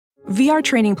VR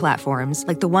training platforms,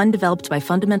 like the one developed by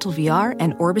Fundamental VR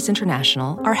and Orbis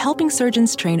International, are helping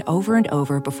surgeons train over and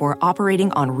over before operating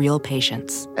on real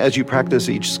patients. As you practice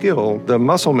each skill, the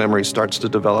muscle memory starts to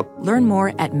develop. Learn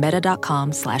more at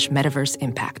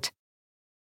meta.com/metaverseimpact.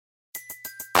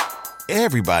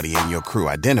 Everybody in your crew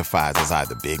identifies as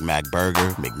either Big Mac Burger,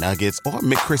 McNuggets, or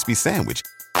McCrispy Sandwich.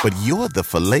 But you're the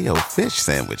Filet-O-Fish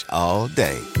Sandwich all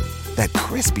day. That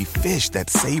crispy fish, that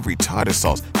savory tartar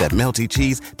sauce, that melty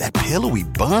cheese, that pillowy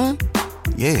bun.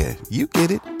 Yeah, you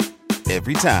get it.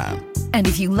 Every time. And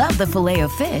if you love the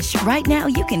Filet-O-Fish, right now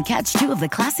you can catch two of the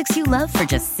classics you love for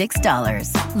just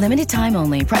 $6. Limited time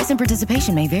only. Price and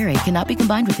participation may vary. Cannot be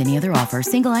combined with any other offer.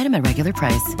 Single item at regular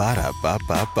price.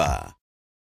 Ba-da-ba-ba-ba.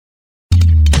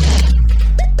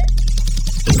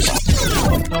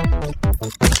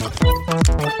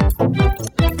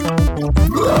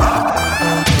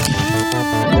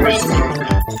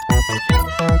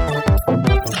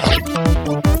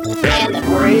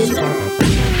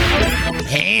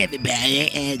 Hey everybody,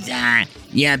 it's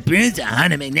Bruiser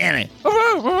Hunter McNally.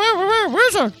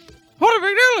 Bruiser Hunter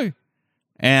McNally.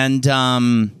 And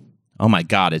oh my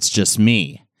God, it's just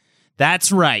me.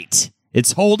 That's right.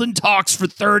 It's Holden talks for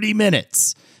 30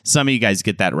 minutes. Some of you guys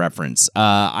get that reference.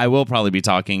 I will probably be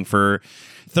talking for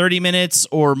 30 minutes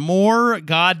or more,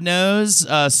 God knows,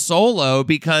 solo,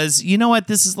 because you know what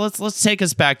this is. Let's take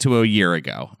us back to a year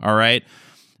ago. All right.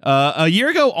 A year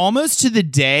ago, almost to the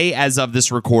day as of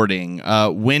this recording,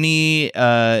 Winnie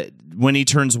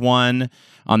turns 1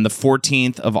 on the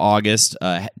 14th of August,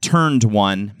 turned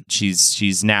 1.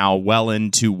 She's now well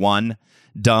into 1.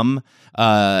 Dumb.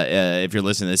 If you're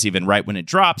listening to this even right when it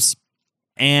drops.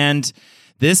 And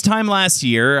this time last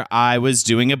year, I was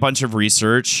doing a bunch of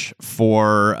research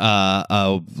for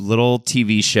a little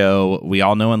TV show we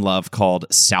all know and love called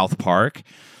South Park.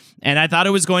 And I thought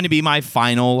it was going to be my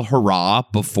final hurrah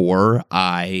before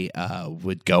I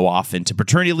would go off into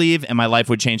paternity leave and my life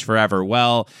would change forever.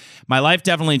 Well, my life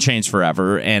definitely changed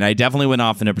forever, and I definitely went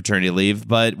off into paternity leave.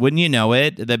 But wouldn't you know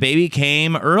it, the baby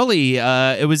came early.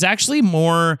 It was actually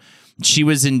more... She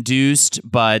was induced,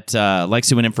 but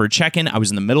Lexi went in for a check-in. I was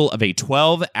in the middle of a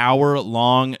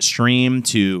 12-hour-long stream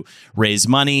to raise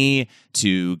money,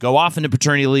 to go off into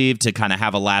paternity leave, to kind of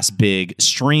have a last big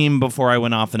stream before I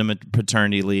went off into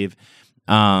paternity leave.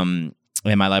 And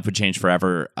my life would change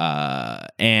forever.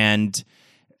 And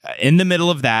in the middle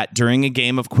of that, during a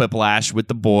game of Quiplash with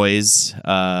the boys,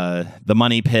 the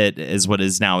Money Pit is what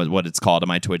it's called on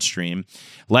my Twitch stream,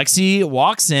 Lexi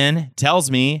walks in,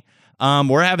 tells me,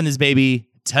 we're having this baby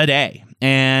today.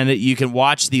 And you can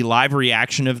watch the live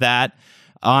reaction of that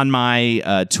on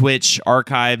my Twitch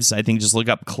archives. I think just look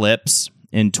up clips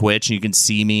in Twitch and you can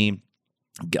see me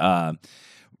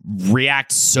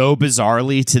react so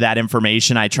bizarrely to that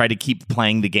information. I try to keep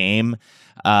playing the game.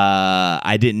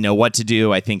 I didn't know what to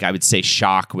do. I think I would say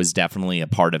shock was definitely a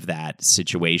part of that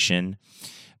situation.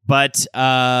 But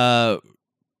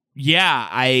yeah,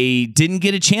 I didn't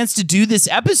get a chance to do this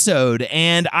episode,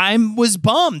 and I was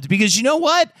bummed because you know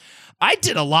what? I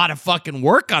did a lot of fucking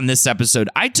work on this episode.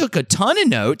 I took a ton of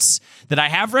notes that I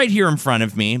have right here in front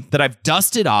of me that I've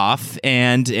dusted off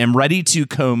and am ready to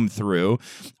comb through.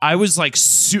 I was like,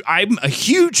 I'm a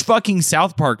huge fucking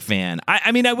South Park fan.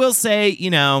 I mean, I will say,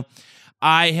 you know,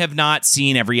 I have not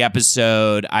seen every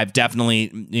episode. I've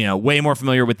definitely, way more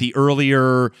familiar with the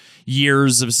earlier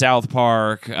years of South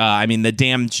Park. I mean, the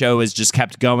damn show has just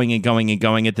kept going and going and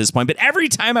going at this point. But every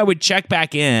time I would check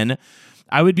back in,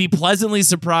 I would be pleasantly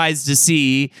surprised to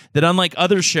see that unlike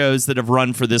other shows that have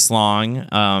run for this long,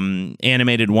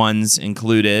 animated ones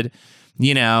included,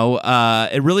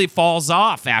 it really falls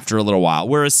off after a little while.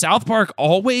 Whereas South Park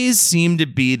always seemed to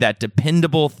be that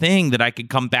dependable thing that I could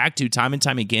come back to time and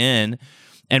time again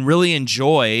and really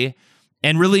enjoy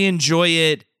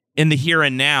it in the here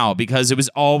and now, because it was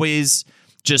always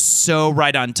just so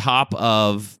right on top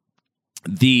of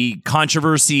the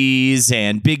controversies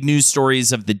and big news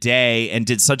stories of the day, and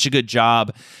did such a good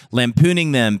job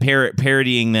lampooning them,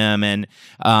 parodying them, and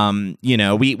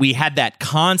we had that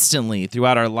constantly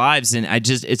throughout our lives, and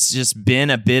it's just been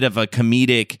a bit of a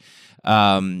comedic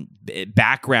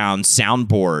background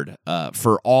soundboard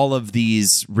for all of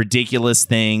these ridiculous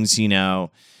things,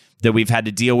 that we've had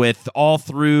to deal with all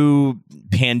through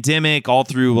pandemic, all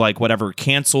through like whatever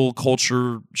cancel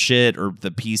culture shit or the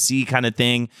PC kind of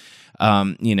thing.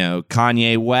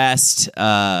 Kanye West,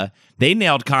 they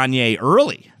nailed Kanye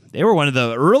early. They were one of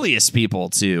the earliest people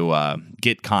to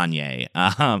get Kanye.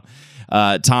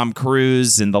 Tom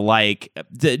Cruise and the like,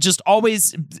 just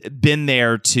always been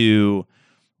there to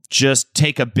just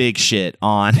take a big shit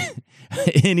on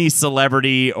any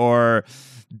celebrity or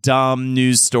dumb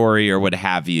news story or what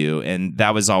have you. And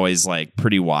that was always like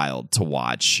pretty wild to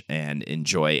watch and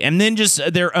enjoy. And then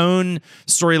just their own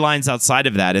storylines outside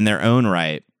of that in their own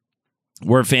right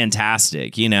were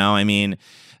fantastic. You know, I mean,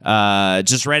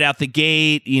 just right out the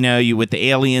gate, you know, you with the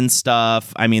alien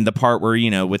stuff. I mean, the part where,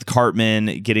 you know, with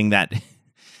Cartman getting that,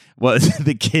 was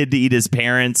the kid to eat his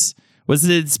parents. Was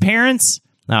it his parents?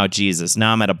 Oh, Jesus.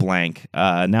 Now I'm at a blank.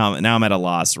 Now I'm at a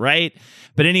loss, right?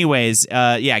 But anyways,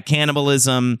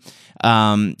 cannibalism.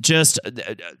 Just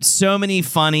so many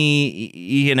funny,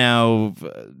 you know,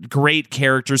 great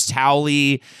characters.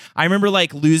 Towley. I remember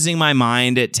like losing my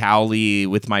mind at Towley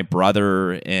with my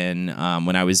brother in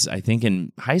when I was, I think,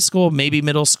 in high school, maybe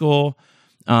middle school.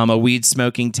 A weed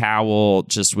smoking towel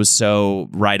just was so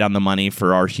right on the money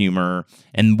for our humor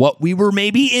and what we were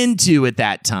maybe into at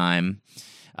that time.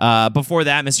 Before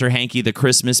that, Mr. Hanky the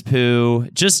Christmas Pooh.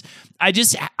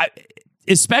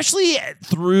 Especially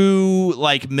through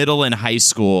like middle and high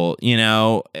school, you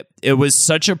know, it was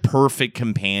such a perfect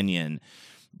companion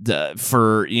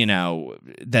for, you know,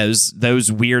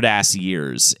 those weird ass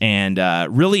years, and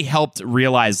really helped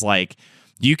realize like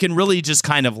you can really just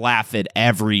kind of laugh at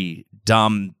every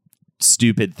dumb,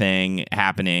 stupid thing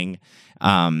happening.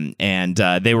 And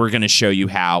they were going to show you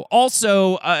how.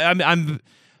 Also,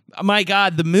 my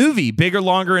God, the movie Bigger,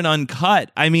 Longer, and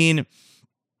Uncut. I mean,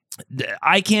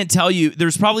 I can't tell you.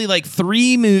 There's probably like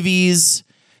 3 movies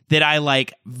that I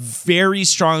like very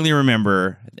strongly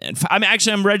remember.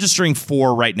 I'm registering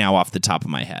 4 right now off the top of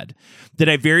my head that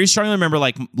I very strongly remember.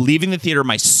 Like leaving the theater,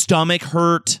 my stomach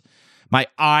hurt, my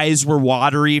eyes were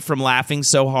watery from laughing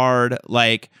so hard.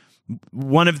 Like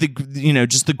one of the, you know,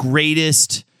 just the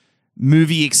greatest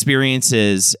movie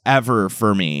experiences ever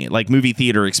for me, like movie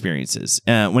theater experiences.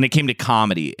 When it came to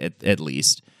comedy, at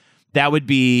least, that would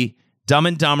be Dumb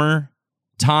and Dumber,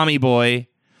 Tommy Boy.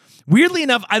 Weirdly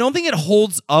enough, I don't think it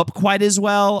holds up quite as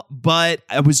well, but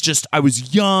I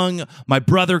was young. My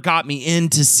brother got me in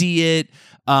to see it.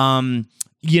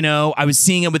 You know, I was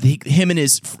seeing it with him and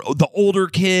the older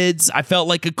kids. I felt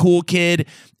like a cool kid,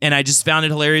 and I just found it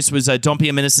hilarious. Was Don't Be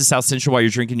a Menace to South Central while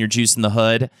you're drinking your juice in the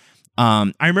hood.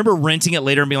 I remember renting it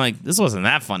later and being like, this wasn't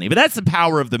that funny, but that's the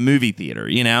power of the movie theater,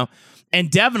 you know? And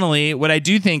definitely what I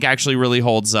do think actually really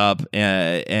holds up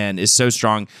and is so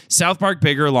strong, South Park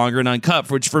Bigger, Longer, and Uncut,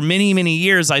 which for many, many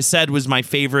years I said was my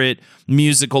favorite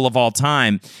musical of all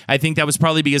time. I think that was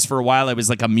probably because for a while I was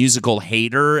like a musical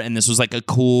hater, and this was like a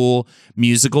cool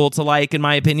musical to like, in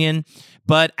my opinion.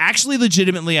 But actually,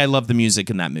 legitimately, I love the music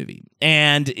in that movie.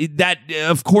 And that,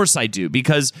 of course I do,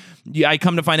 because I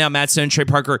come to find out Matt Stone and Trey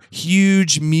Parker,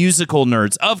 huge musical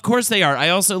nerds. Of course they are. I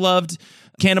also loved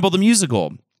Cannibal the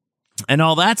Musical and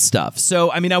all that stuff.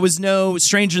 So, I mean, I was no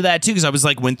stranger to that, too, because I was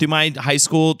like, went through my high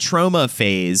school trauma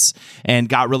phase and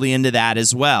got really into that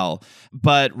as well.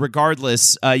 But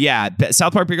regardless,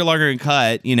 South Park Bigger, Longer, and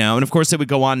Cut, you know, and of course it would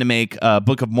go on to make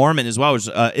Book of Mormon as well, which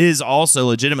is also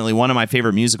legitimately one of my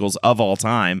favorite musicals of all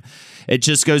time. It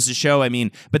just goes to show, I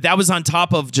mean, but that was on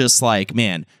top of just like,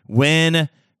 man, when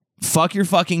Fuck Your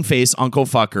Fucking Face, Uncle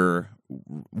Fucker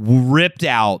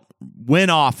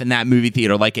went off in that movie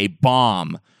theater like a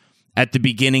bomb at the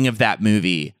beginning of that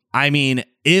movie. I mean,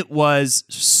 it was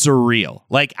surreal.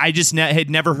 Like, I just had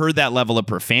never heard that level of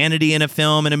profanity in a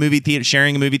film, in a movie theater,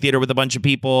 sharing a movie theater with a bunch of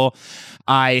people.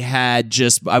 I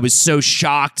was so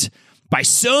shocked by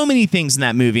so many things in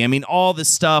that movie. I mean, all the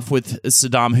stuff with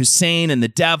Saddam Hussein and the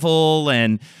devil,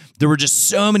 and there were just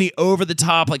so many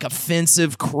over-the-top, like,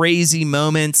 offensive, crazy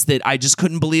moments that I just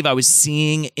couldn't believe I was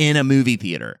seeing in a movie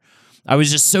theater. I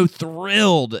was just so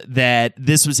thrilled that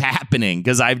this was happening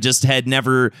because I've just had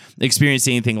never experienced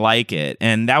anything like it.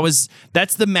 And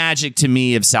that's the magic to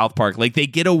me of South Park. Like, they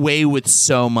get away with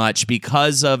so much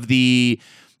because of the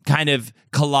kind of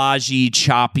collage-y,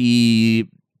 choppy,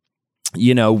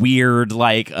 you know, weird,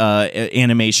 like,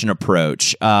 animation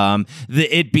approach.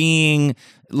 It being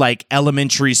like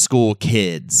elementary school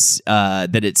kids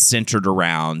that it's centered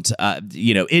around,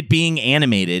 you know, it being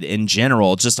animated in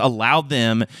general just allowed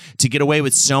them to get away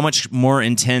with so much more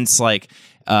intense, like,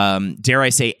 dare I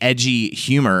say, edgy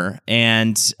humor.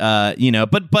 And, you know,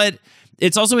 but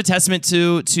it's also a testament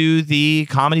to the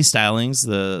comedy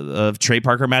stylings of Trey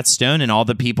Parker, Matt Stone, and all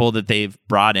the people that they've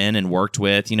brought in and worked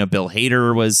with. You know, Bill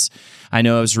Hader I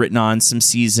was written on some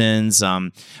seasons,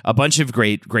 a bunch of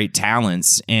great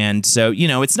talents. And so, you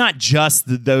know, it's not just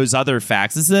those other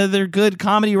facts. It's they're good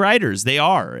comedy writers. They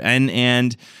are.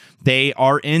 And they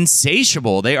are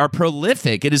insatiable. They are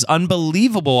prolific. It is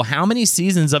unbelievable how many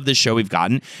seasons of this show we've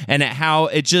gotten, and how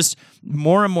it just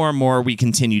more and more and more we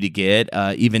continue to get,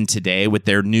 even today with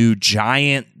their new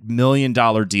giant $1 million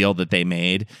deal that they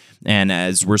made. And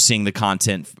as we're seeing the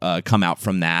content come out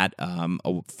from that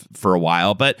for a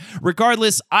while. But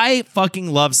regardless, I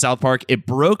fucking love South Park. It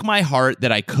broke my heart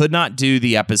that I could not do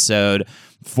the episode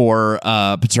for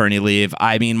paternity leave.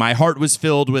 I mean, my heart was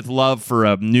filled with love for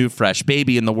a new, fresh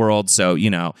baby in the world. So, you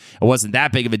know, it wasn't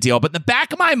that big of a deal. But in the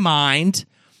back of my mind,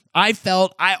 I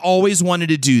felt I always wanted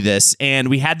to do this. And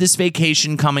we had this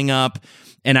vacation coming up.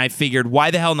 And I figured, why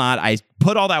the hell not? I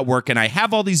put all that work in. I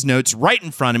have all these notes right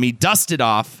in front of me, dusted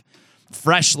off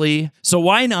freshly. So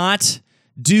why not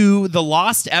do the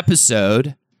lost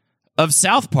episode of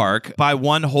South Park by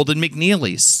one Holden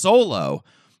McNeely, solo,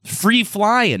 free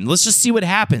flying? Let's just see what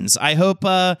happens. I hope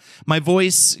my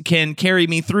voice can carry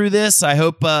me through this. I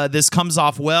hope this comes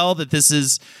off well, that this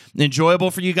is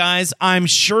enjoyable for you guys. I'm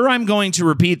sure I'm going to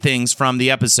repeat things from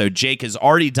the episode Jake has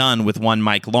already done with one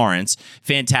Mike Lawrence.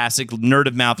 Fantastic Nerd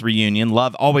of Mouth reunion.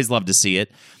 Always love to see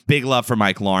it. Big love for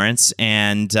Mike Lawrence.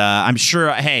 And I'm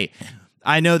sure, hey,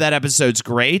 I know that episode's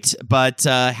great, but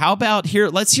how about here?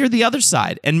 Let's hear the other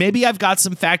side. And maybe I've got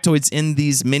some factoids in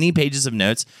these many pages of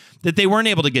notes that they weren't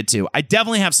able to get to. I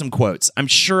definitely have some quotes. I'm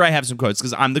sure I have some quotes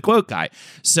because I'm the quote guy.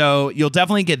 So you'll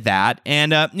definitely get that.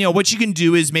 And, what you can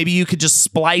do is maybe you could just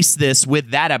splice this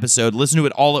with that episode, listen to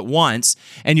it all at once,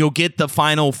 and you'll get the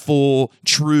final, full,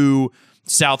 true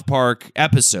South Park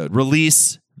episode.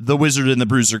 Release the Wizard and the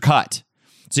Bruiser cut.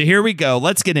 So here we go.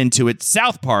 Let's get into it.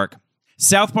 South Park.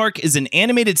 South Park is an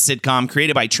animated sitcom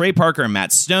created by Trey Parker and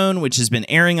Matt Stone, which has been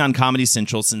airing on Comedy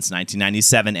Central since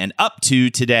 1997 and up to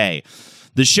today.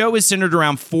 The show is centered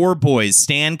around four boys,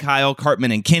 Stan, Kyle,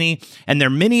 Cartman, and Kenny, and their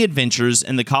many adventures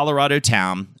in the Colorado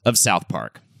town of South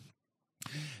Park.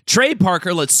 Trey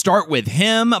Parker, let's start with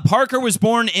him. Parker was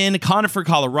born in Conifer,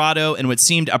 Colorado, in what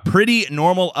seemed a pretty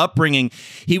normal upbringing.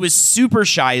 He was super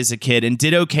shy as a kid and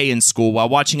did okay in school while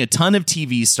watching a ton of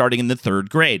TV starting in the 3rd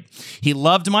grade. He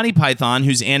loved Monty Python,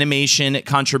 whose animation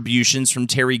contributions from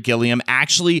Terry Gilliam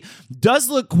actually does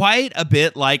look quite a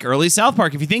bit like early South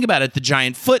Park. If you think about it, the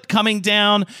giant foot coming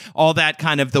down, all that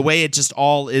kind of the way it just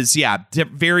all is,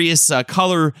 various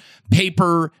color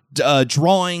paper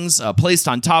drawings placed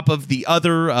on top of the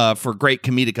other for great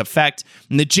comedic effect.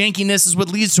 And the jankiness is what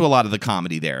leads to a lot of the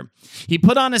comedy there. He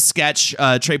put on a sketch,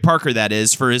 Trey Parker that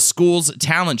is, for his school's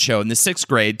talent show in the 6th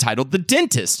grade titled The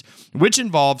Dentist, which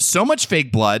involved so much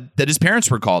fake blood that his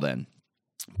parents were called in.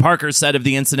 Parker said of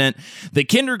the incident, the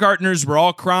kindergartners were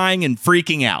all crying and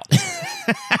freaking out.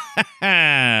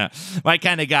 My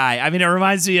kind of guy. I mean, it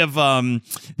reminds me of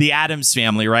the Addams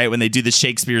Family, right? When they do the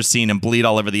Shakespeare scene and bleed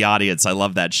all over the audience. I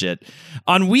love that shit.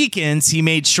 On weekends, he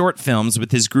made short films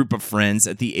with his group of friends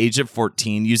at the age of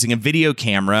 14 using a video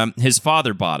camera his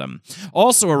father bought him.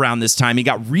 Also around this time, he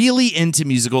got really into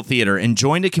musical theater and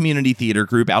joined a community theater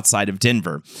group outside of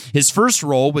Denver. His first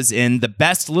role was in The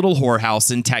Best Little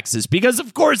Whorehouse in Texas, because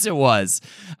of course it was.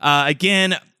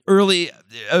 Again, early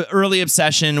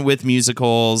obsession with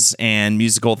musicals and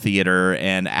musical theater,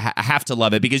 and I have to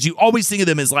love it because you always think of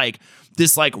them as like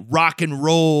this like rock and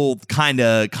roll kind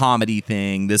of comedy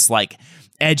thing, this like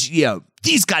edgy,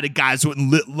 these kind of guys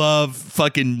wouldn't love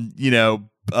fucking,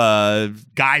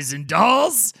 guys and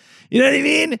dolls. You know what I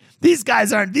mean? These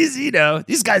guys aren't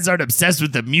obsessed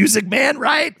with the music, man,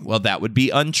 right? Well, that would be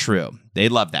untrue. They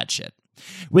love that shit.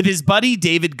 With his buddy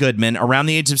David Goodman, around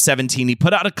the age of 17, he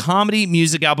put out a comedy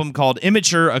music album called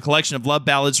Immature, a collection of love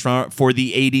ballads for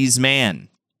the 80s man.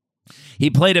 He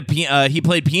played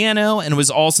piano and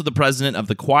was also the president of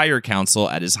the choir council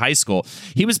at his high school.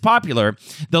 He was popular.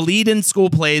 The lead in school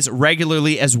plays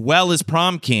regularly, as well as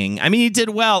Prom King. I mean, he did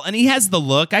well, and he has the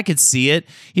look. I could see it.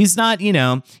 He's not,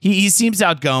 he seems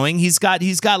outgoing. He's got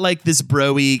like this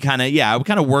bro-y kind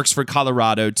of works for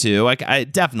Colorado too. I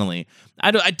definitely.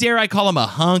 Dare I call him a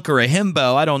hunk or a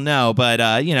himbo? I don't know, but,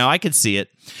 I could see it.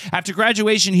 After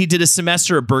graduation, he did a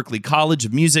semester at Berklee College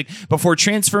of Music before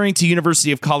transferring to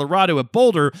University of Colorado at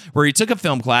Boulder, where he took a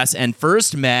film class and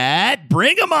first met,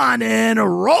 bring him on in,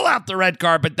 roll out the red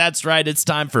carpet. That's right, it's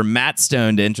time for Matt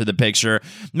Stone to enter the picture.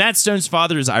 Matt Stone's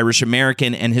father is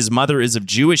Irish-American, and his mother is of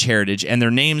Jewish heritage, and their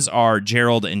names are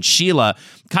Gerald and Sheila.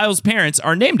 Kyle's parents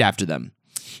are named after them.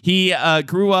 He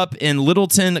grew up in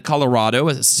Littleton, Colorado,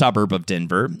 a suburb of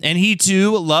Denver, and he,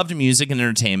 too, loved music and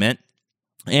entertainment.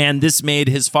 And this made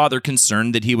his father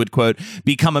concerned that he would, quote,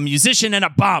 become a musician and a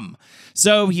bum.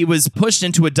 So he was pushed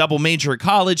into a double major at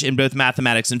college in both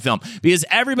mathematics and film, because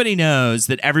everybody knows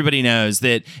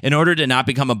that in order to not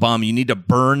become a bum, you need to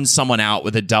burn someone out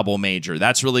with a double major.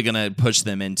 That's really going to push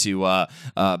them into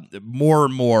more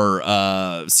and more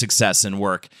success and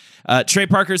work. Trey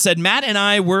Parker said, Matt and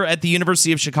I were at the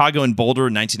University of Chicago in Boulder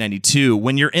in 1992.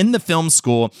 When you're in the film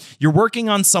school, you're working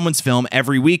on someone's film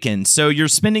every weekend, so you're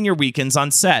spending your weekends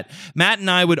on set. Matt and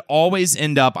I would always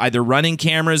end up either running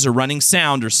cameras or running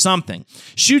sound or something.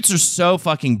 Shoots are so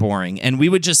fucking boring, and we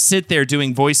would just sit there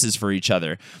doing voices for each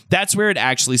other. That's where it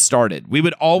actually started. We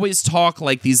would always talk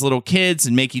like these little kids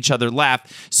and make each other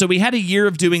laugh, so we had a year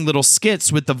of doing little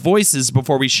skits with the voices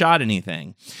before we shot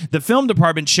anything. The film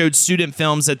department showed student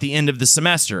films at the end of the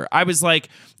semester. I was like,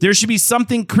 there should be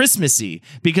something Christmassy,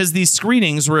 because these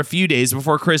screenings were a few days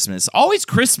before Christmas. Always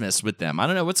Christmas with them. I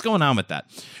don't know what's going on with that.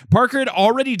 Parker had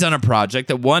already done a project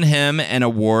that won him an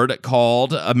award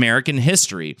called American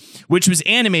History, which was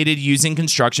animated using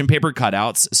construction paper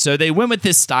cutouts, so they went with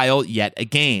this style yet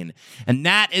again. And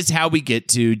that is how we get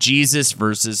to Jesus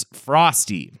versus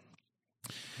Frosty.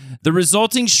 The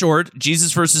resulting short,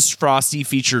 Jesus vs. Frosty,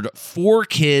 featured 4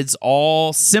 kids,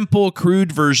 all simple,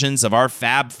 crude versions of our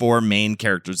Fab 4 main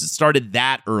characters. It started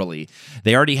that early.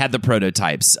 They already had the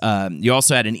prototypes. You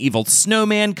also had an evil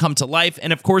snowman come to life,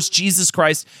 and of course, Jesus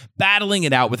Christ battling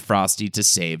it out with Frosty to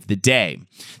save the day.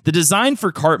 The design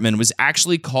for Cartman was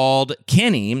actually called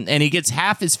Kenny, and he gets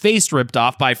half his face ripped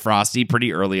off by Frosty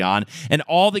pretty early on, and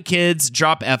all the kids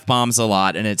drop F-bombs a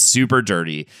lot, and it's super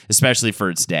dirty, especially for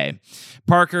its day.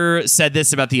 Parker said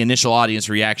this about the initial audience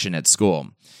reaction at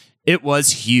school. It was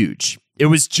huge. It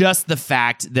was just the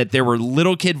fact that there were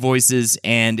little kid voices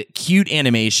and cute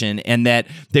animation, and that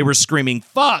they were screaming,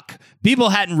 fuck! People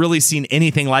hadn't really seen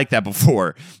anything like that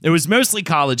before. It was mostly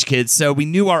college kids, so we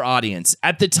knew our audience.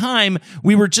 At the time,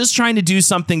 we were just trying to do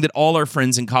something that all our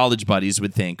friends and college buddies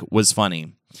would think was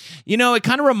funny. You know, it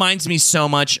kind of reminds me so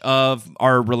much of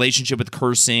our relationship with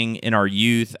cursing in our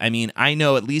youth. I mean, I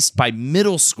know at least by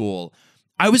middle school,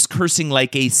 I was cursing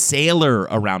like a sailor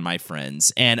around my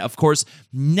friends, and of course,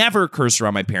 never cursed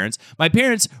around my parents. My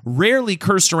parents rarely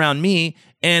cursed around me,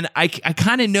 and I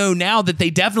kind of know now that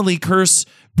they definitely curse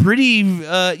pretty,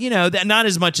 not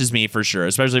as much as me for sure,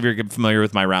 especially if you're familiar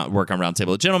with my work on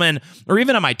Roundtable of Gentlemen, or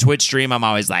even on my Twitch stream. I'm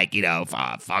always like,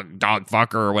 fuck, dog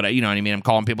fucker, or whatever, you know what I mean? I'm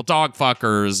calling people dog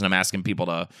fuckers, and I'm asking people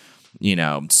to,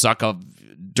 suck a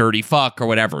dirty fuck or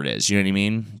whatever it is, you know what I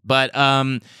mean? But,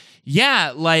 that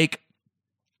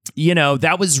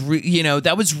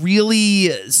was really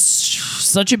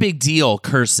such a big deal,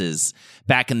 curses,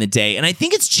 back in the day. And I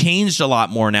think it's changed a lot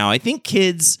more now. I think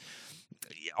kids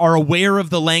are aware of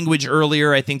the language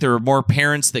earlier. I think there are more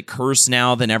parents that curse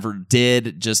now than ever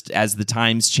did, just as the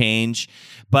times change.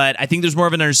 But I think there's more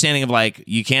of an understanding of, like,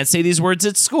 you can't say these words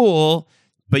at school,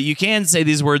 but you can say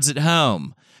these words at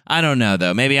home. I don't know,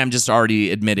 though. Maybe I'm just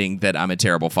already admitting that I'm a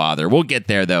terrible father. We'll get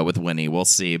there, though, with Winnie. We'll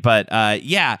see. But,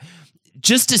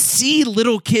 just to see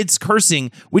little kids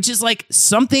cursing, which is like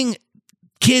something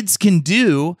kids can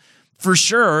do for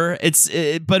sure.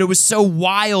 But it was so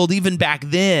wild even back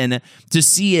then to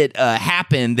see it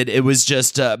happen that it was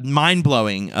just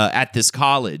mind-blowing at this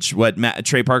college, what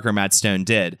Trey Parker and Matt Stone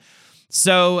did.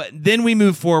 So then we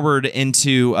move forward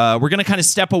into, we're going to kind of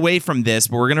step away from this,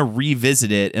 but we're going to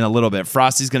revisit it in a little bit.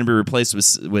 Frosty's going to be replaced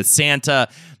with Santa,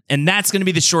 and that's going to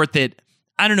be the short that,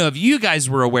 I don't know if you guys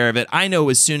were aware of it. I know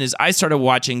as soon as I started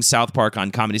watching South Park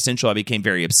on Comedy Central, I became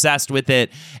very obsessed with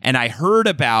it. And I heard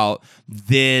about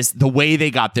the way they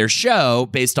got their show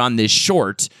based on this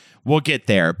short. We'll get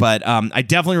there. But I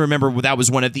definitely remember that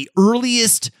was one of the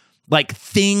earliest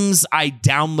things I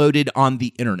downloaded on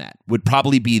the internet, would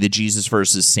probably be the Jesus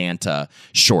versus Santa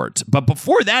short. But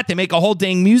before that, they make a whole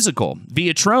dang musical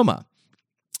via Troma.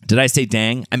 Did I say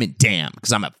dang? I meant damn,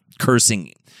 because I'm a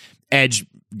cursing edge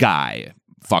guy.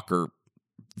 Fucker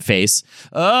face.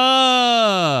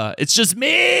 It's just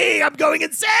me. I'm going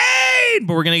insane.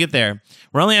 But we're going to get there.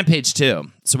 We're only on page 2,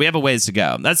 so we have a ways to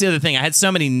go. That's the other thing. I had so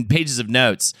many pages of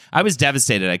notes. I was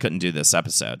devastated I couldn't do this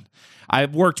episode. I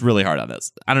worked really hard on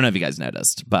this. I don't know if you guys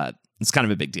noticed, but it's kind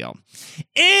of a big deal.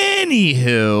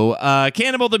 Anywho,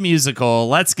 Cannibal the Musical,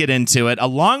 let's get into it.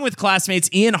 Along with classmates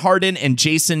Ian Holden and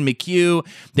Jason McHugh,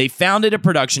 they founded a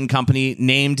production company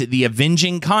named The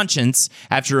Avenging Conscience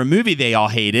after a movie they all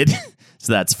hated.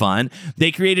 So that's fun.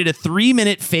 They created a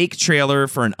 3-minute fake trailer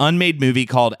for an unmade movie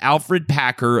called Alfred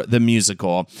Packer the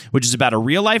Musical, which is about a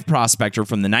real-life prospector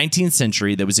from the 19th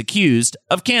century that was accused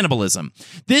of cannibalism.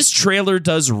 This trailer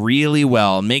does really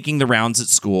well, making the rounds at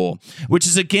school, which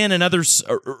is, again, another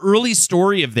early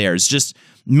story of theirs, just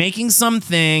making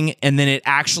something and then it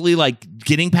actually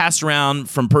getting passed around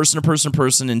from person to person to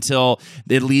person until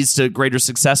it leads to greater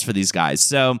success for these guys.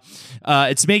 So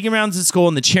it's making rounds at school,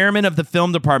 and the chairman of the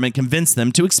film department convinced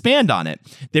them to expand on it.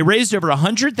 They raised over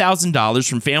 $100,000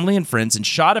 from family and friends and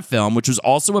shot a film which was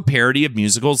also a parody of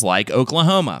musicals like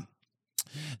Oklahoma.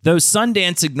 Though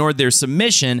Sundance ignored their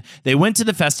submission, they went to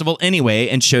the festival anyway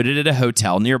and showed it at a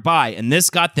hotel nearby, and this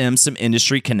got them some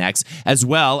industry connects, as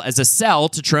well as a sell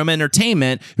to Troma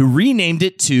Entertainment, who renamed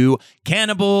it to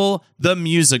Cannibal the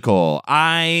Musical.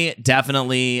 I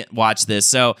definitely watched this.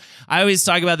 So I always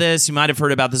talk about this. You might have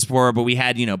heard about this before, but we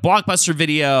had, Blockbuster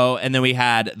Video, and then we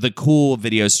had the cool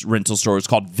video rental store. It's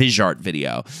called Vizart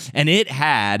Video, and it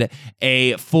had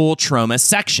a full Troma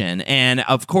section. And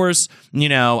of course,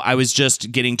 I was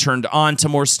just getting turned on to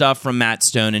more stuff from Matt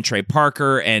Stone and Trey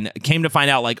Parker, and came to find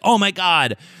out, like, oh my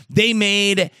God, they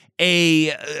made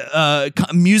a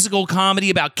musical comedy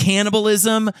about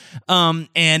cannibalism,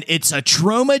 and it's a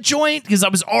Troma joint, because I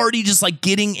was already just like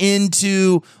getting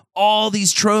into all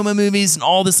these Troma movies and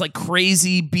all this like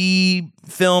crazy B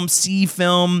film, C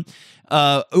film,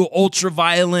 ultra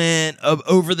violent,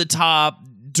 over the top,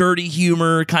 dirty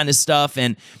humor kind of stuff.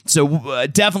 And so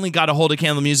definitely got a hold of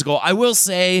Cannibal Musical. I will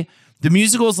say the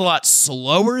musical is a lot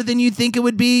slower than you think it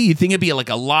would be. You think it'd be like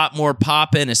a lot more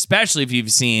poppin', especially if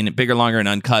you've seen Bigger, Longer, and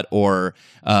Uncut or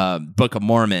Book of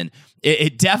Mormon.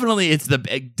 It definitely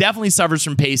suffers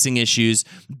from pacing issues,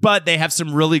 but they have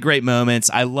some really great moments.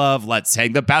 I love "Let's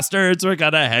hang the bastards, we're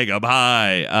gonna hang 'em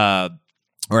high,"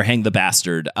 or "Hang the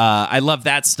Bastard." I love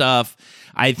that stuff.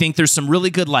 I think there's some really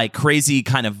good, like, crazy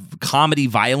kind of comedy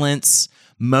violence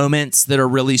moments that are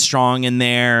really strong in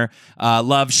there.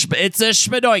 It's a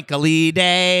Schmadoinkly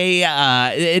day.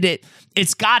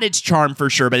 It's got its charm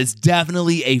for sure, but it's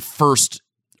definitely a first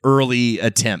early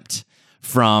attempt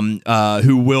from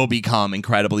who will become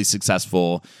incredibly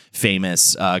successful,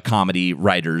 famous comedy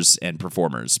writers and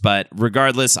performers. But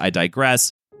regardless, I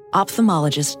digress.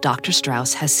 Ophthalmologist Dr.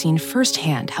 Strauss has seen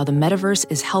firsthand how the metaverse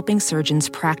is helping surgeons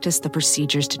practice the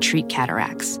procedures to treat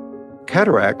cataracts.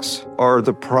 Cataracts are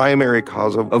the primary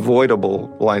cause of avoidable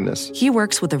blindness. He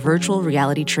works with a virtual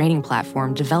reality training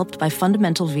platform developed by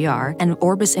Fundamental VR and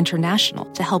Orbis International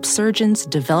to help surgeons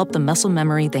develop the muscle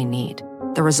memory they need.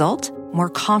 The result? More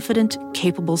confident,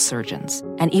 capable surgeons.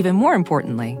 And even more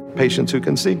importantly, Patients who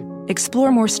can see.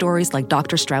 explore more stories like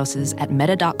Dr. Strauss's at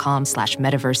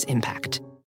meta.com/metaverseimpact.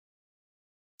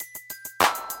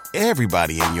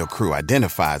 Everybody in your crew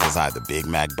identifies as either Big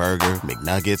Mac Burger,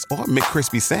 McNuggets, or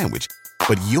McCrispy Sandwich.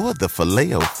 But you're the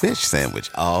Filet-O-Fish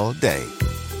Sandwich all day.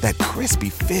 That crispy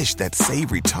fish, that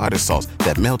savory tartar sauce,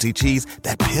 that melty cheese,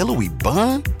 that pillowy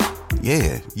bun.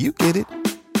 Yeah, you get it.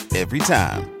 Every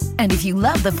time. And if you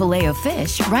love the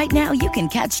Filet-O-Fish, right now you can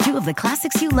catch two of the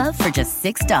classics you love for just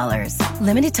 $6.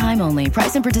 Limited time only.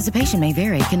 Price and participation may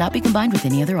vary. Cannot be combined with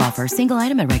any other offer. Single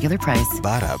item at regular price.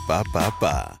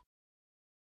 Ba-da-ba-ba-ba.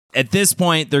 At this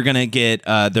point, they're going to get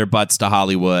their butts to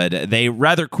Hollywood. They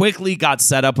rather quickly got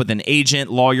set up with an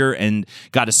agent, lawyer, and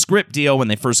got a script deal when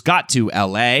they first got to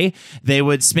L.A. They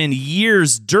would spend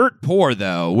years dirt poor,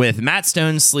 though, with Matt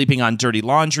Stone sleeping on dirty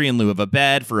laundry in lieu of a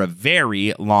bed for a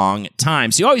very long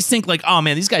time. So you always think, like, oh,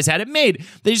 man, these guys had it made.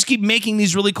 They just keep making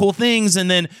these really cool things, and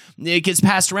then it gets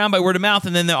passed around by word of mouth,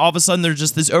 and then all of a sudden they're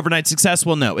just this overnight success.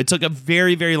 Well, no, it took a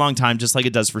very, very long time, just like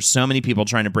it does for so many people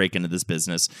trying to break into this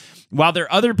business. While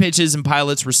their other pitches and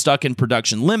pilots were stuck in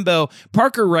production limbo,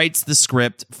 Parker writes the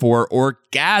script for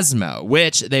Orgasmo,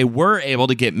 which they were able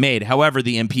to get made. However,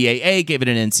 the MPAA gave it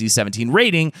an NC-17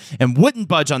 rating and wouldn't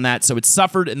budge on that, so it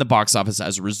suffered in the box office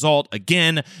as a result.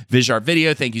 Again, Vizart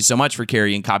Video, thank you so much for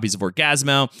carrying copies of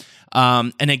Orgasmo.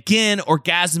 And again,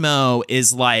 Orgasmo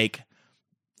is like,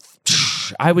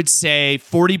 I would say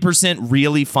 40%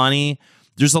 really funny.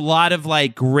 There's a lot of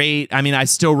like great, I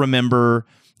still remember,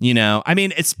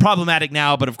 it's problematic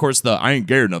now, but of course I ain't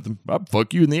gay or nothing. I'll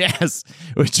fuck you in the ass,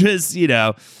 which is, it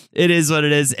is what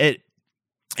it is.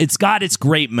 It's got its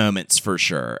great moments for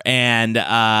sure. And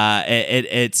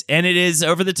it is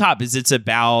over the top. It's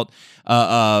about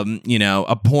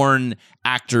a porn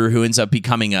actor who ends up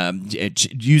becoming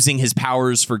using his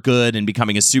powers for good and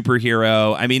becoming a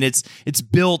superhero. It's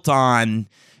built on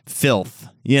filth,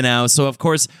 so of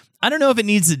course, I don't know if it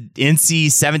needs an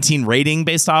NC-17 rating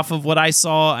based off of what I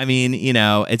saw.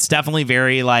 It's definitely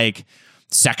very like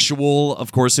sexual.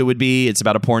 Of course it would be. It's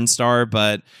about a porn star,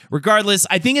 but regardless,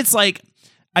 I think it's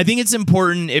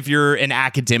important if you're an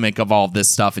academic of all of this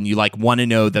stuff and you like want to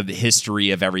know the history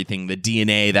of everything, the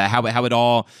DNA,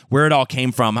 where it all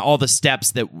came from, all the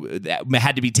steps that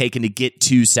had to be taken to get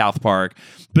to South Park.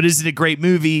 But is it a great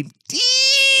movie?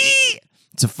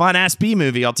 It's a fun ass B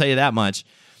movie. I'll tell you that much.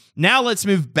 Now let's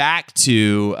move back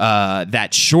to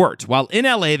that short. While in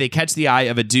LA, they catch the eye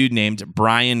of a dude named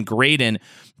Brian Graydon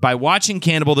by watching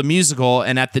Cannibal the Musical,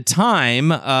 and at the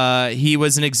time, he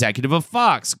was an executive of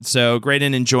Fox. So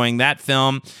Graydon, enjoying that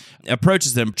film,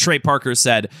 approaches them. Trey Parker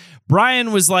said,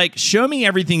 Brian was like, show me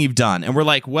everything you've done. And we're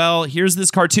like, well, here's this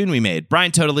cartoon we made.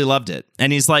 Brian totally loved it.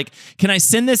 And he's like, can I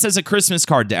send this as a Christmas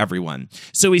card to everyone?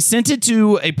 So he sent it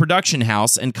to a production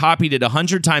house and copied it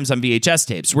 100 times on VHS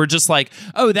tapes. We're just like,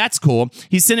 oh, that's cool.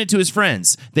 He sent it to his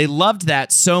friends. They loved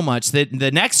that so much that the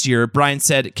next year, Brian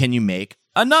said, can you make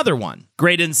another one?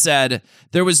 Graydon said,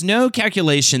 there was no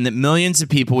calculation that millions of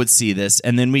people would see this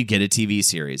and then we'd get a TV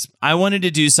series. I wanted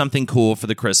to do something cool for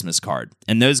the Christmas card,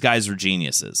 and those guys were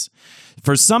geniuses.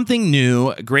 For something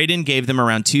new, Graydon gave them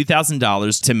around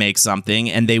 $2,000 to make something,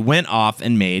 and they went off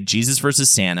and made Jesus vs.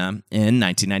 Santa in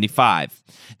 1995.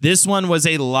 This one was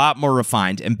a lot more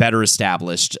refined and better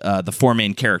established, the four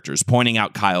main characters, pointing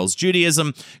out Kyle's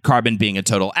Judaism, Carbon being a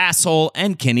total asshole,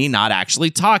 and Kenny not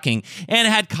actually talking, and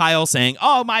had Kyle saying,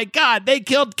 oh my God, they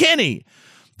killed Kenny.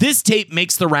 This tape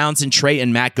makes the rounds, and Trey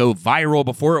and Matt go viral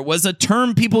before it was a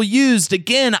term people used.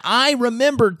 Again, I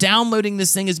remember downloading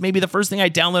this thing as maybe the first thing I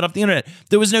downloaded off the internet.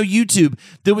 There was no YouTube.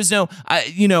 There was no,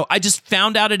 I just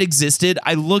found out it existed.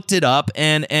 I looked it up,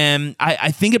 and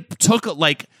I think it took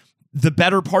like the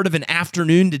better part of an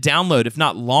afternoon to download, if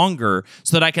not longer,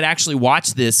 so that I could actually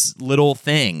watch this little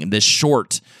thing, this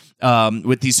short,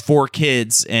 with these four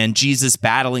kids and Jesus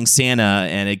battling Santa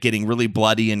and it getting really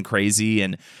bloody and crazy.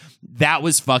 And that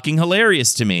was fucking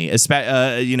hilarious to me,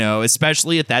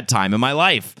 especially at that time in my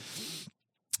life.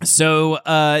 So,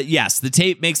 yes, the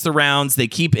tape makes the rounds. They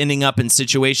keep ending up in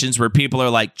situations where people are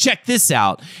like, check this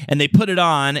out. And they put it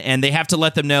on and they have to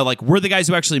let them know, like, we're the guys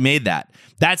who actually made that.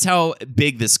 That's how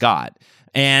big this got.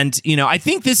 And, I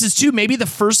think this is, too, maybe the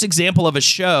first example of a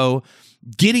show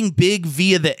getting big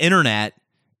via the internet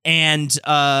and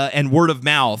word of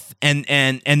mouth, and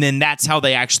then that's how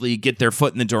they actually get their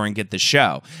foot in the door and get the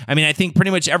show. I mean, I think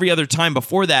pretty much every other time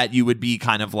before that, you would be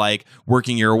kind of like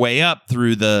working your way up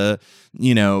through the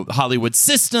Hollywood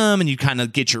system, and you kind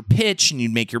of get your pitch and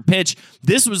you'd make your pitch.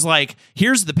 This was like,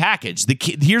 here's the package,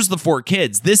 here's the four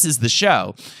kids, this is the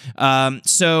show.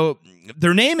 So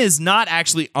their name is not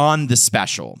actually on the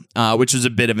special, which was a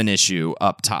bit of an issue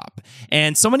up top.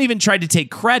 And someone even tried to take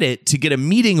credit to get a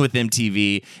meeting with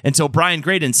MTV until Brian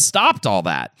Graydon stopped all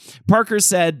that. Parker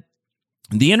said,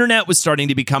 the internet was starting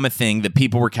to become a thing that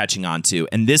people were catching on to,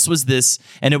 and it was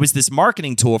this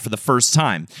marketing tool for the first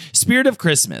time. Spirit of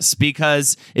Christmas,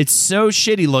 because it's so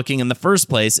shitty looking in the first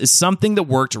place, is something that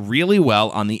worked really well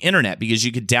on the internet because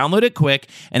you could download it quick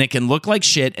and it can look like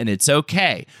shit and it's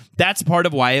okay. That's part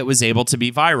of why it was able to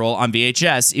be viral on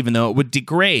VHS, even though it would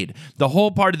degrade. The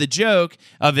whole part of the joke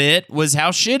of it was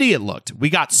how shitty it looked. We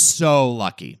got so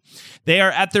lucky. They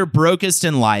are at their brokest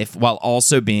in life while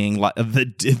also being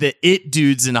the it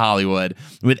dudes in Hollywood,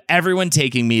 with everyone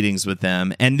taking meetings with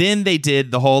them. And then they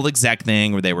did the whole exec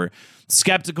thing where they were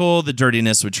skeptical the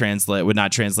dirtiness would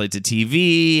not translate to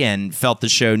TV, and felt the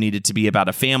show needed to be about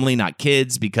a family, not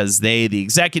kids, because they, the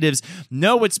executives,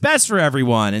 know what's best for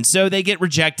everyone. And so they get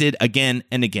rejected again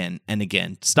and again and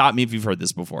again. Stop me if you've heard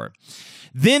this before.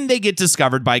 Then they get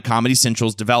discovered by Comedy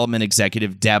Central's development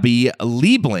executive, Debbie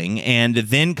Liebling, and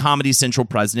then Comedy Central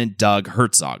president, Doug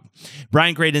Herzog.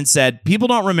 Brian Graydon said, people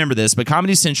don't remember this, but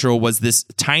Comedy Central was this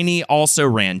tiny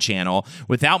also-ran channel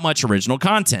without much original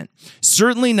content.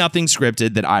 Certainly nothing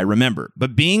scripted that I remember,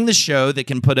 but being the show that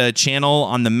can put a channel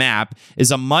on the map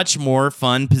is a much more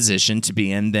fun position to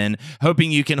be in than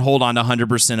hoping you can hold on to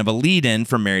 100% of a lead-in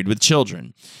for Married with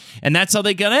Children. And that's how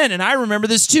they got in. And I remember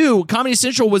this too. Comedy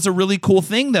Central was a really cool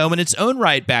thing, though, in its own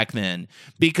right back then,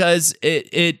 because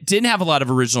it didn't have a lot of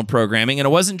original programming, and it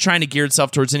wasn't trying to gear itself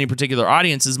towards any particular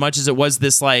audience as much as it was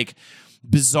this like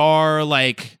bizarre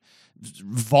like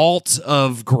vault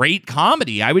of great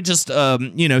comedy. I would just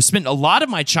spend a lot of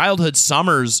my childhood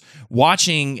summers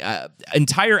watching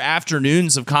entire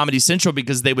afternoons of Comedy Central,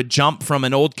 because they would jump from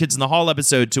an old Kids in the Hall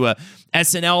episode to a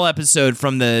SNL episode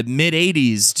from the mid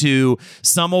 80s to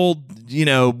some old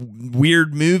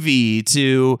weird movie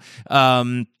to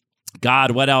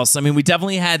God, what else? I mean, we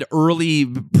definitely had early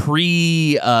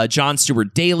Jon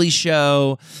Stewart Daily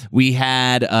Show. We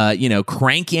had,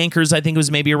 Crank Yankers, I think it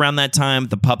was maybe around that time,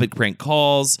 the puppet prank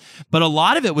calls. But a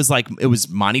lot of it was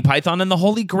Monty Python and the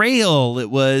Holy Grail.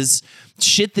 It was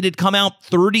shit that had come out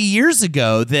 30 years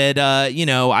ago that,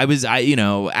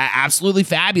 Absolutely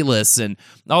Fabulous and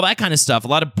all that kind of stuff. A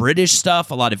lot of British stuff,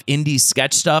 a lot of indie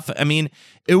sketch stuff. I mean,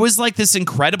 it was like this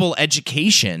incredible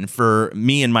education for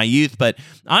me in my youth. But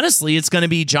honestly, it's going to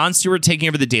be Jon Stewart taking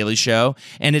over The Daily Show,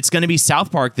 and it's going to be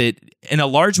South Park that in a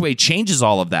large way changes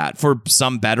all of that, for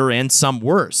some better and some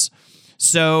worse.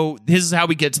 So this is how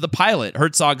we get to the pilot.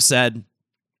 Herzog said,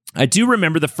 I do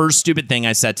remember the first stupid thing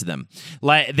I said to them.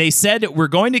 Like, they said, we're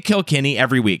going to kill Kenny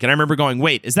every week. And I remember going,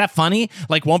 wait, is that funny?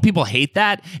 Like, won't people hate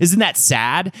that? Isn't that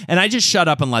sad? And I just shut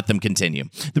up and let them continue.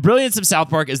 The brilliance of South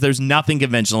Park is there's nothing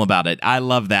conventional about it. I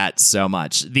love that so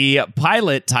much. The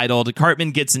pilot titled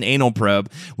Cartman Gets an Anal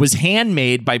Probe was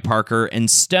handmade by Parker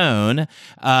and Stone.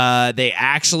 They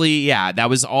actually, that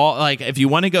was all, like, if you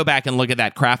want to go back and look at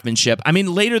that craftsmanship, I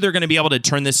mean, later they're going to be able to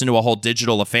turn this into a whole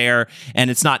digital affair, and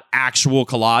it's not actual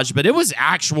collage, but it was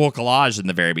actual collage in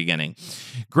the very beginning.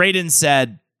 Graydon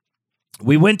said,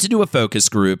 we went to do a focus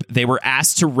group. They were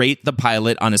asked to rate the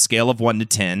pilot on a scale of 1 to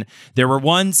 10. There were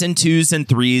 1s and 2s and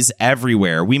 3s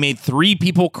everywhere. We made 3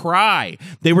 people cry.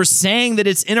 They were saying that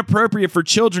it's inappropriate for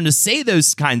children to say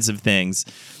those kinds of things.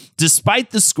 Despite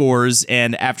the scores,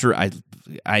 and after I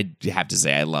have to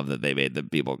say, I love that they made the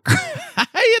people cry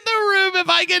in the room. If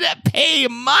I could pay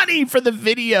money for the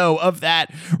video of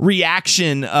that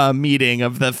reaction meeting,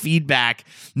 of the feedback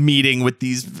meeting with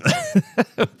these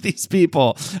these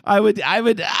people, I'd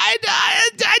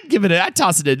give it. I'd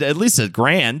toss it at least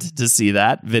 $1,000 to see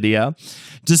that video.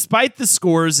 Despite the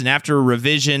scores, and after a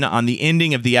revision on the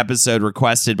ending of the episode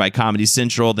requested by Comedy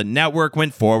Central, the network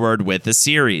went forward with the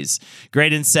series.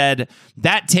 Graydon said,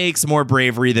 that takes more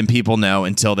bravery than people know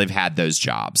until they've had those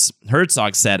jobs.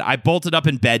 Herzog said, I bolted up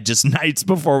in bed just nights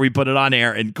before we put it on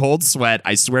air in cold sweat.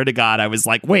 I swear to God, I was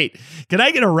like, wait, can I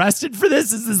get arrested for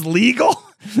this? Is this legal?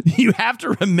 You have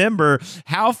to remember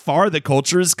how far the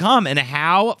culture has come and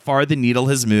how far the needle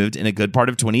has moved in a good part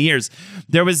of 20 years.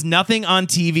 There was nothing on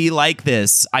TV like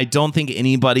this. I don't think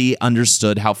anybody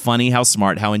understood how funny, how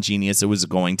smart, how ingenious it was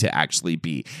going to actually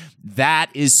be. That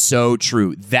is so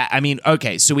true.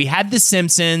 Okay, so we had The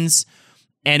Simpsons,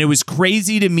 and it was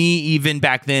crazy to me even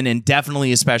back then, and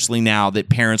definitely especially now, that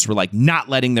parents were like not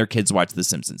letting their kids watch The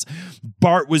Simpsons.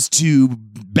 Bart was too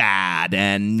bad,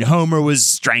 and Homer was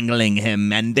strangling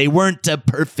him, and they weren't a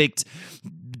perfect,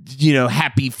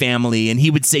 happy family. And he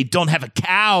would say, don't have a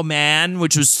cow, man,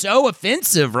 which was so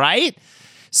offensive, right?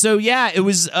 So yeah, it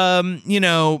was,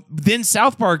 then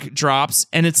South Park drops,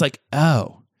 and it's like,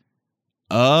 oh,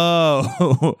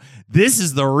 this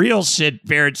is the real shit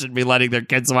parents should be letting their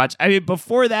kids watch. I mean,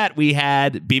 before that, we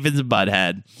had Beavis and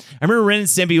Butthead. I remember Ren and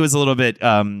Stimpy was a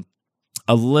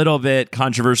little bit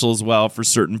controversial as well for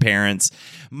certain parents.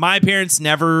 My parents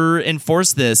never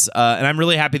enforced this, and I'm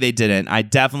really happy they didn't. I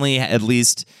definitely, at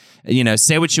least,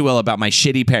 say what you will about my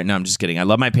shitty parent. No, I'm just kidding. I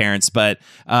love my parents, but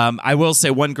I will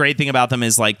say one great thing about them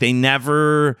is, like, they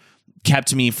never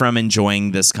kept me from enjoying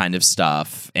this kind of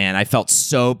stuff. And I felt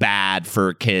so bad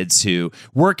for kids who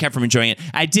were kept from enjoying it.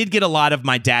 I did get a lot of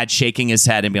my dad shaking his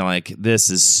head and being like, this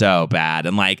is so bad.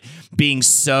 And like being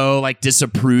so like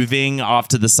disapproving off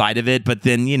to the side of it. But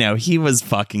then, he was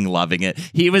fucking loving it.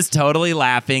 He was totally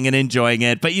laughing and enjoying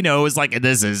it. But, it was like,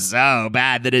 this is so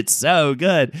bad that it's so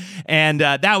good. And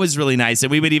that was really nice. And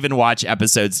we would even watch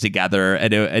episodes together,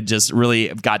 and it just really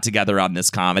got together on this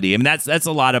comedy. I mean, that's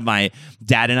a lot of my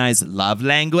dad and I's love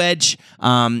language,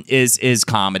 is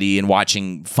comedy and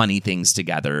watching funny things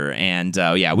together. And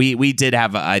we did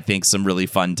have, I think, some really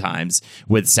fun times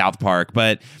with South Park,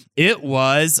 but it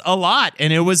was a lot,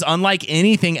 and it was unlike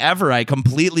anything ever. I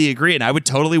completely agree, and I would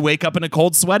totally wake up in a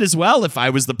cold sweat as well if I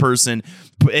was the person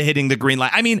hitting the green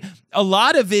light. I mean, a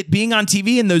lot of it being on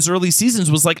TV in those early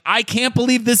seasons was like, I can't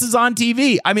believe this is on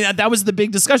TV. I mean, that was the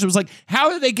big discussion. It was like, how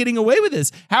are they getting away with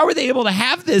this? How are they able to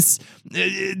have this?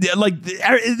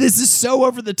 This is so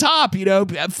over the top,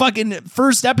 fucking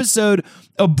first episode,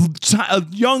 a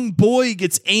young boy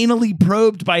gets anally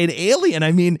probed by an alien.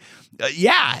 I mean,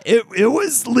 it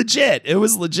was legit. It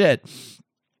was legit.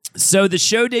 So the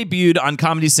show debuted on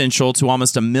Comedy Central to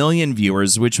almost 1 million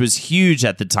viewers, which was huge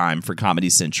at the time for Comedy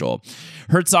Central.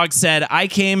 Herzog said, I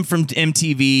came from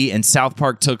MTV, and South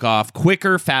Park took off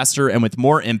quicker, faster, and with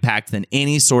more impact than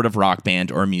any sort of rock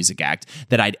band or music act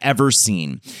that I'd ever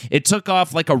seen. It took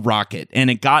off like a rocket, and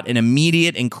it got an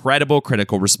immediate, incredible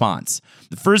critical response.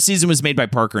 The first season was made by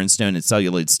Parker and Stone at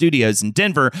Celluloid Studios in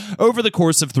Denver over the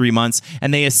course of 3 months,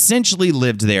 and they essentially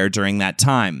lived there during that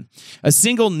time. A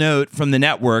single note from the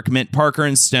network meant Parker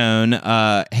and Stone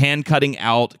hand-cutting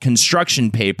out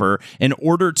construction paper in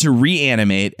order to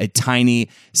reanimate a tiny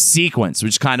sequence,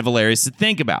 which is kind of hilarious to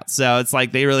think about. So it's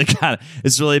like they really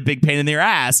it's really a big pain in their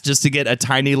ass just to get a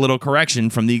tiny little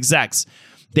correction from the execs.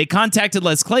 They contacted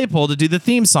Les Claypool to do the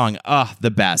theme song.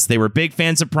 The best. They were big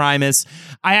fans of Primus.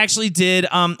 I actually did.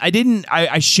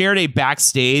 I shared a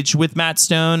backstage with Matt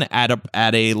Stone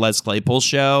at a Les Claypool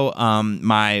show.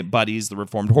 My buddies, the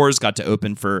Reformed Whores, got to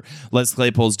open for Les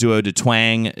Claypool's Duo de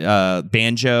Twang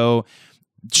banjo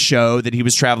show that he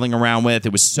was traveling around with.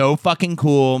 It was so fucking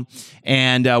cool.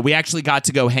 And we actually got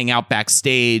to go hang out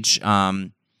backstage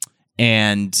and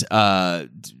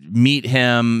meet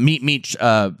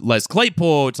Les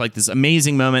Claypool. It's like this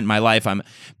amazing moment in my life.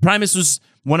 Primus was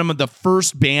one of the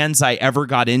first bands I ever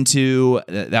got into.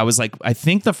 That was like, I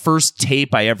think the first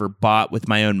tape I ever bought with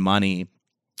my own money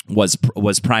was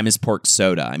Primus Pork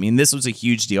Soda. I mean, this was a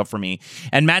huge deal for me.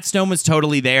 And Matt Stone was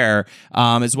totally there,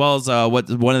 as well as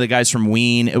one of the guys from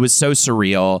Ween. It was so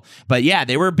surreal. But yeah,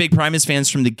 they were big Primus fans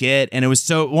from the get. And it was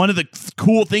so, one of the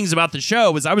cool things about the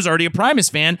show was I was already a Primus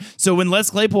fan. So when Les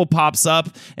Claypool pops up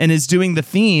and is doing the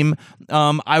theme,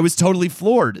 I was totally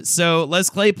floored. So Les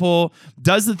Claypool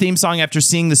does the theme song after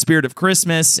seeing The Spirit of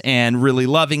Christmas and really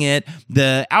loving it.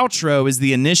 The outro is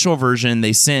the initial version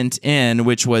they sent in,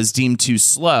 which was deemed too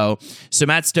slow. So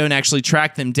Matt Stone actually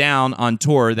tracked them down on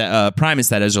tour, that Primus,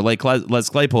 that is, or Les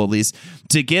Claypool at least,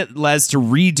 to get Les to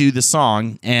redo the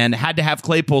song, and had to have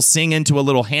Claypool sing into a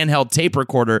little handheld tape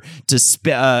recorder to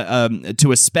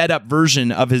a sped up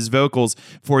version of his vocals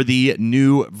for the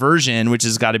new version, which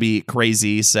has got to be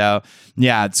crazy. So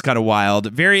yeah, it's kind of wild.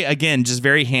 Just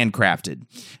very handcrafted.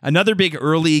 Another big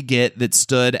early get that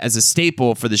stood as a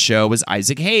staple for the show was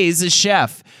Isaac Hayes as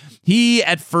Chef. He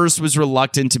at first was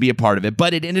reluctant to be a part of it,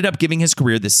 but it ended up giving his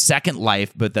career the second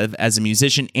life, both as a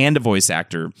musician and a voice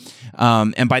actor.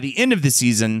 And by the end of the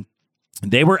season,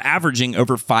 they were averaging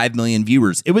over 5 million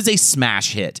viewers. It was a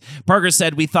smash hit. Parker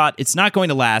said, "We thought it's not going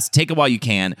to last. Take it while you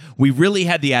can. We really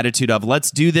had the attitude of, let's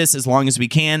do this as long as we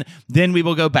can. Then we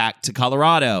will go back to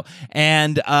Colorado."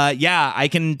 And I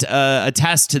can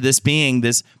attest to this being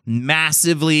this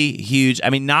massively huge. I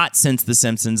mean, not since The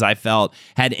Simpsons, I felt,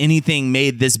 had anything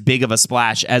made this big of a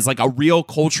splash as like a real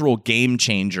cultural game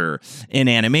changer in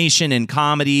animation and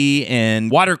comedy and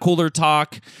water cooler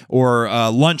talk or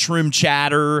lunchroom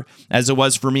chatter, as it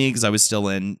was for me, because I was still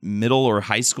in middle or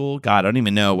high school. God, I don't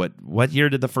even know what year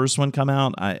did the first one come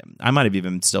out. I might have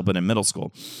even still been in middle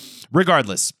school.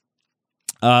 Regardless,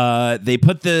 they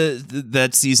put that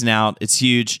season out. It's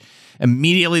huge.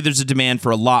 Immediately, there's a demand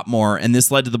for a lot more, and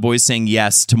this led to the boys saying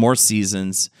yes to more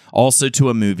seasons, also to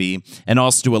a movie, and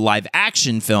also to a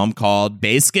live-action film called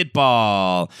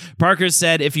Basketball. Parker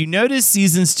said, "If you notice,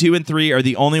 seasons 2 and 3 are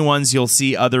the only ones you'll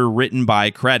see other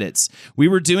written-by credits. We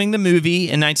were doing the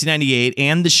movie in 1998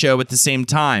 and the show at the same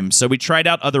time, so we tried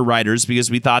out other writers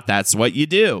because we thought that's what you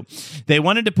do. They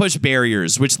wanted to push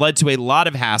barriers, which led to a lot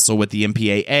of hassle with the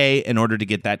MPAA in order to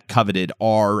get that coveted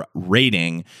R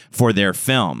rating for their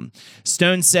film."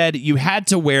 Stone said, "You had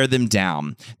to wear them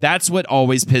down. That's what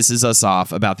always pisses us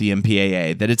off about the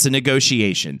MPAA, that it's a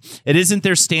negotiation. It isn't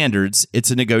their standards,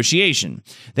 it's a negotiation.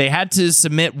 They had to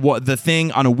submit the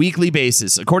thing on a weekly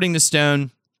basis. According to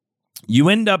Stone, you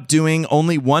end up doing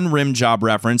only one rim job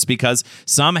reference because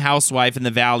some housewife in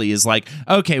the valley is like,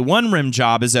 okay, one rim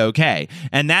job is okay.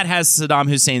 And that has Saddam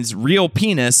Hussein's real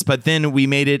penis, but then we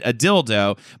made it a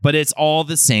dildo, but it's all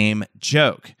the same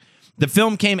joke." The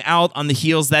film came out on the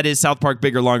heels, that is South Park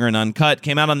Bigger, Longer, and Uncut,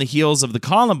 came out on the heels of the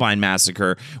Columbine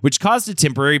massacre, which caused a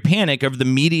temporary panic over the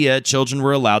media children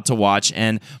were allowed to watch,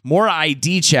 and more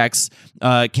ID checks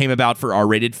came about for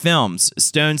R-rated films.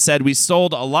 Stone said, "We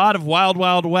sold a lot of Wild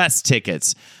Wild West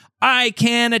tickets. I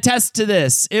can attest to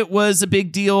this. It was a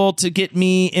big deal to get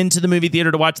me into the movie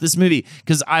theater to watch this movie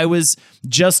because I was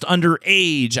just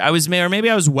underage. Maybe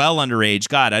I was well underage.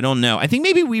 God, I don't know. I think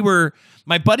maybe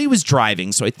my buddy was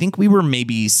driving, so I think we were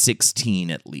maybe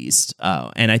 16 at least.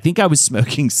 And I think I was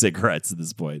smoking cigarettes at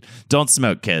this point. Don't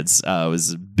smoke, kids. It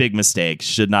was a big mistake.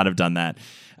 Should not have done that.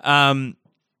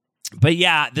 But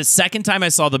yeah, the second time I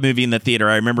saw the movie in the theater,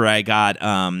 I remember I got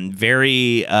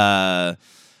very,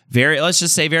 let's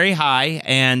just say very high,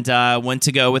 and went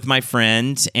to go with my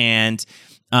friend, and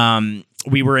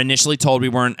we were initially told we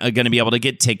weren't going to be able to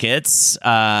get tickets.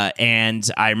 And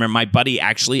I remember my buddy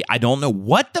actually, I don't know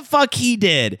what the fuck he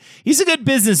did. He's a good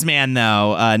businessman,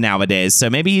 though, nowadays. So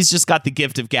maybe he's just got the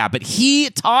gift of gab. But he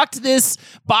talked this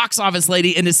box office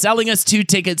lady into selling us 2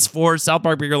 tickets for South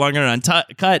Park Bigger, Longer, and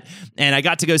Uncut. And I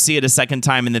got to go see it a second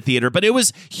time in the theater. But it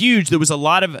was huge. There was a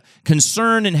lot of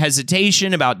concern and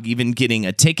hesitation about even getting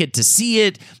a ticket to see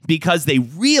it because they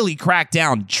really cracked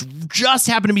down. Just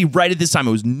happened to be right at this time.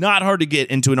 It was not hard to get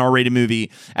into an R-rated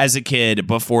movie as a kid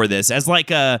before this, as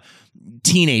like a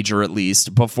teenager at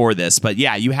least before this. But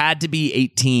yeah, you had to be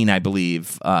 18, I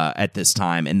believe, at this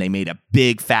time, and they made a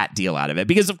big fat deal out of it.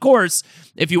 Because, of course,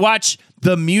 if you watch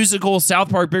the musical South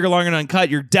Park Bigger, Longer, and Uncut,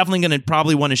 you're definitely going to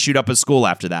probably want to shoot up a school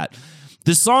after that.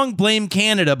 The song Blame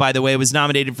Canada, by the way, was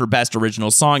nominated for Best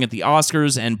Original Song at the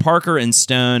Oscars, and Parker and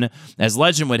Stone, as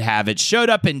legend would have it, showed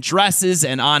up in dresses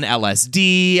and on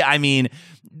LSD. I mean,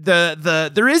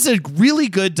 there is a really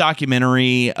good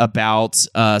documentary about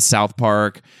South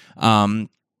Park.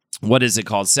 What is it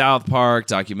called? South Park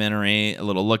documentary. A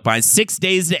little look behind 6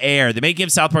 days to air. The making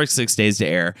of South Park 6 days to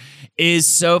air is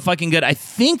so fucking good. I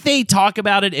think they talk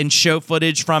about it and show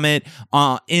footage from it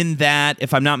in that,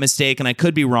 if I'm not mistaken. I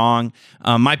could be wrong.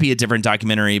 Might be a different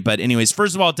documentary. But anyways,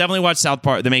 first of all, definitely watch South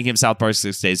Park. The making of South Park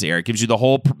 6 days to air. It gives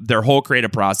you their whole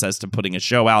creative process to putting a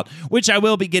show out, which I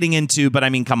will be getting into. But I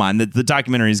mean, come on, the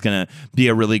documentary is going to be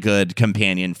a really good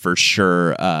companion for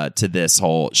sure to this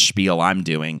whole spiel I'm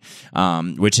doing,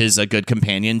 which is a good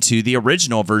companion to the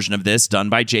original version of this done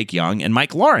by Jake Young and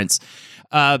Mike Lawrence.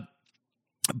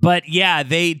 But yeah,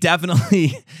 they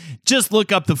definitely just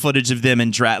look up the footage of them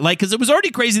in dress, like, because it was already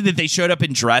crazy that they showed up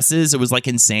in dresses. It was like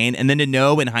insane. And then to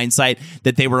know in hindsight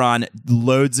that they were on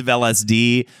loads of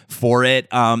LSD for it.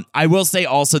 I will say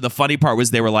also the funny part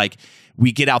was they were like,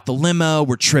 we get out the limo,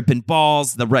 we're tripping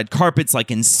balls, the red carpet's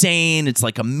like insane, it's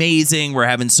like amazing, we're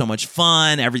having so much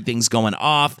fun, everything's going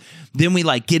off. Then we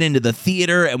like get into the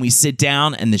theater and we sit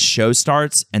down and the show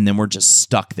starts, and then we're just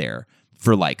stuck there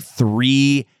for like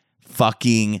 3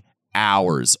 fucking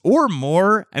hours or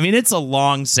more. I mean, it's a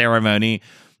long ceremony.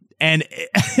 And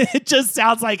it just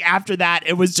sounds like after that,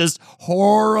 it was just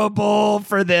horrible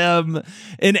for them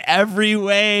in every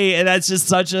way. And that's just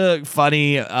such a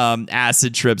funny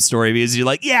acid trip story, because you're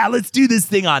like, yeah, let's do this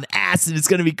thing on acid. It's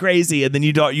going to be crazy. And then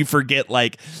you forget,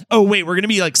 like, oh, wait, we're going to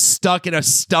be like stuck in a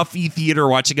stuffy theater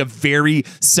watching a very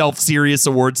self-serious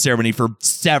award ceremony for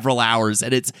several hours.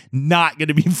 And it's not going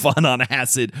to be fun on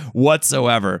acid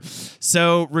whatsoever.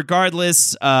 So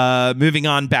regardless, moving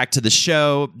on back to the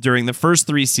show, during the first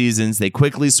 3 seasons, they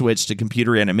quickly switched to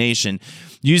computer animation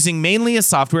using mainly a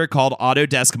software called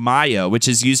Autodesk Maya, which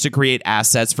is used to create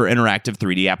assets for interactive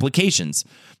 3D applications.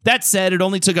 That said, it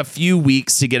only took a few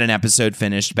weeks to get an episode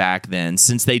finished back then,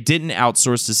 since they didn't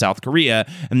outsource to South Korea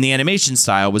and the animation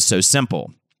style was so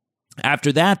simple.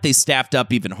 After that, they staffed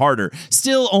up even harder,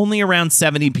 still only around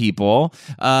 70 people,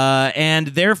 and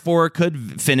therefore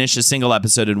could finish a single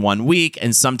episode in 1 week,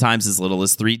 and sometimes as little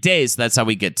as 3 days. That's how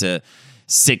we get to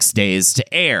 6 days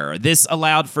to air. This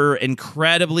allowed for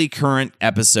incredibly current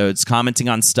episodes commenting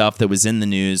on stuff that was in the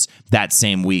news that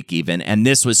same week even. And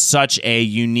this was such a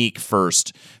unique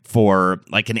first for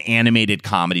like an animated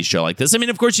comedy show like this. I mean,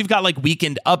 of course, you've got like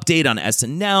Weekend Update on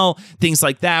SNL, things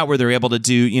like that, where they're able to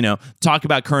do, talk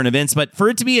about current events. But for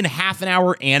it to be a half an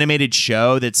hour animated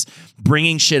show that's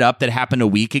bringing shit up that happened a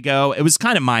week ago, it was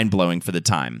kind of mind-blowing for the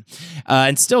time.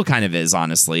 And still kind of is,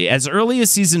 honestly. As early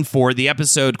as season 4, the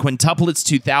episode Quintuplets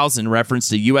 2000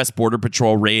 referenced a U.S. Border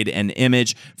Patrol raid and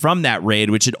image from that raid,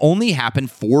 which had only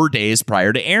happened 4 days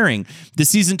prior to airing. The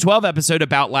season 12 episode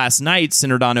About Last Night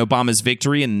centered on Obama's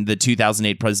victory in the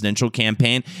 2008 presidential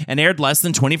campaign and aired less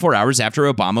than 24 hours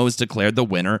after Obama was declared the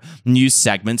winner and used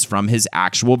segments from his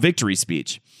actual victory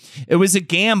speech. It was a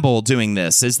gamble doing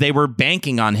this, as they were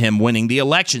banking on him winning the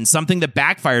election, something that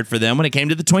backfired for them when it came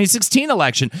to the 2016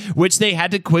 election, which they had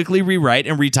to quickly rewrite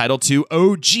and retitle to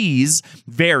 "Oh geez"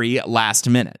 very last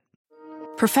minute.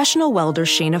 Professional welder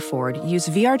Shayna Ford used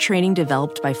VR training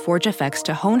developed by ForgeFX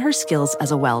to hone her skills as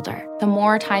a welder. The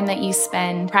more time that you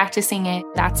spend practicing it,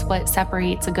 that's what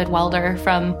separates a good welder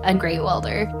from a great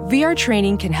welder. VR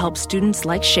training can help students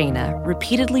like Shayna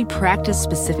repeatedly practice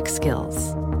specific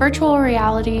skills. Virtual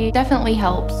reality definitely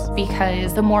helps,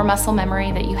 because the more muscle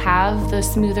memory that you have, the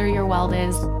smoother your weld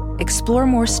is. Explore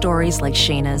more stories like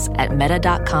Shayna's at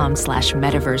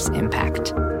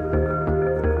meta.com/metaverseimpact.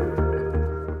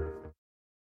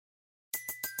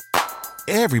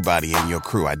 Everybody in your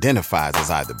crew identifies as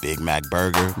either Big Mac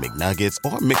Burger, McNuggets,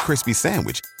 or McCrispy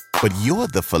Sandwich. But you're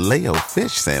the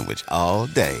Filet-O-Fish Sandwich all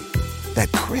day. That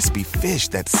crispy fish,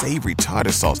 that savory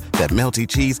tartar sauce, that melty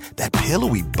cheese, that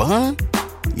pillowy bun.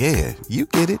 Yeah, you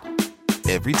get it.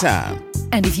 Every time.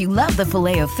 And if you love the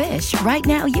Filet-O-Fish, right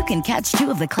now you can catch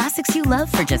 2 of the classics you love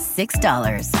for just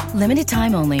 $6. Limited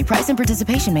time only. Price and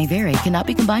participation may vary. Cannot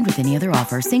be combined with any other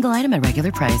offer. Single item at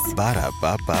regular price.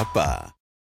 Ba-da-ba-ba-ba.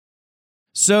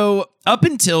 So up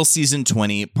until season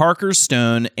 20, Parker,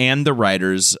 Stone, and the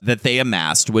writers that they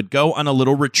amassed would go on a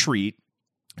little retreat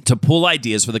to pull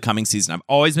ideas for the coming season. I've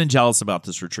always been jealous about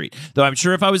this retreat, though I'm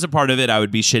sure if I was a part of it, I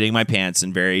would be shitting my pants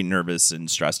and very nervous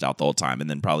and stressed out the whole time, and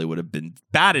then probably would have been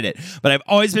bad at it. But I've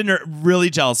always been really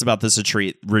jealous about this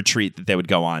retreat that they would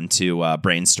go on to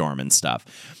brainstorm and stuff.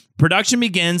 Production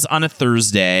begins on a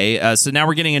Thursday. So now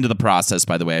we're getting into the process,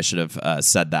 by the way. I should have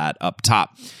said that up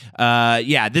top.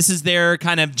 This is their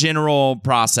kind of general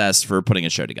process for putting a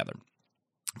show together.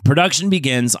 Production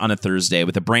begins on a Thursday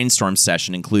with a brainstorm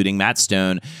session including Matt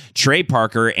Stone, Trey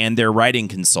Parker, and their writing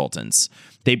consultants.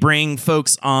 They bring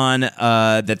folks on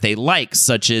that they like,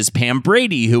 such as Pam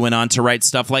Brady, who went on to write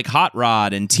stuff like Hot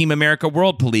Rod and Team America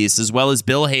World Police, as well as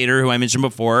Bill Hader, who I mentioned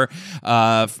before,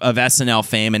 of SNL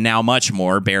fame and now much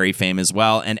more, Barry fame as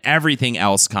well, and everything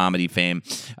else comedy fame.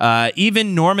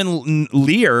 Even Norman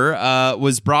Lear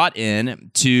was brought in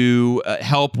to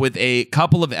help with a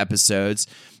couple of episodes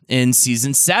in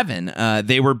season 7.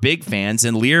 They were big fans,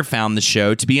 and Lear found the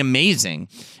show to be amazing.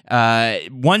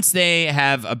 Once they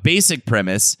have a basic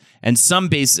premise and some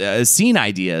scene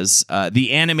ideas, the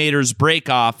animators break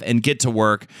off and get to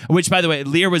work, which, by the way,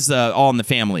 Lear was the All in the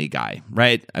Family guy,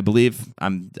 right? I believe.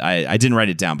 I didn't write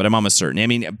it down, but I'm almost certain. I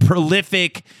mean,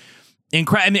 prolific, and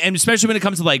especially when it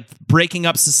comes to like breaking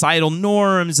up societal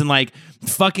norms and like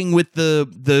fucking with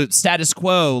the status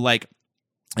quo, like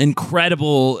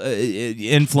incredible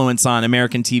influence on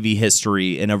American TV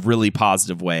history in a really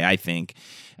positive way, I think.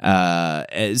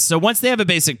 So once they have a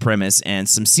basic premise and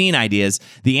some scene ideas,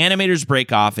 the animators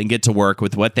break off and get to work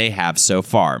with what they have so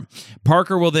far.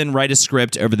 Parker will then write a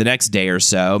script over the next day or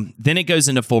so, then it goes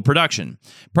into full production.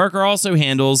 Parker also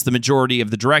handles the majority of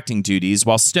the directing duties,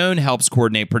 while Stone helps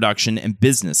coordinate production and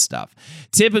business stuff.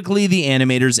 Typically, the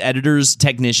animators, editors,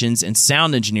 technicians, and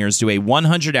sound engineers do a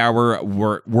 100-hour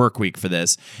work week for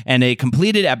this, and a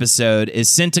completed episode is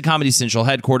sent to Comedy Central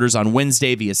headquarters on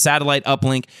Wednesday via satellite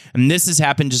uplink, and this has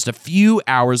happened just a few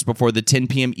hours before the 10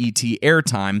 p.m. ET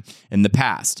airtime in the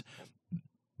past.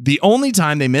 The only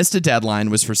time they missed a deadline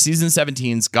was for Season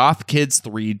 17's Goth Kids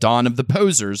 3 Dawn of the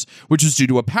Posers, which was due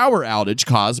to a power outage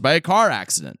caused by a car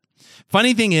accident.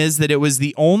 Funny thing is that it was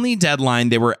the only deadline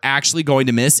they were actually going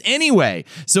to miss anyway,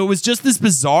 so it was just this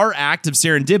bizarre act of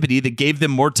serendipity that gave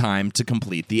them more time to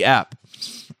complete the ep.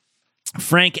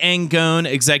 Frank Angone,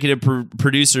 executive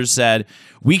producer, said,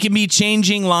 "We can be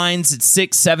changing lines at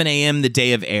 6, 7 a.m. the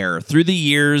day of air. Through the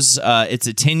years, it's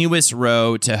a tenuous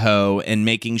row to hoe and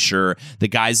making sure the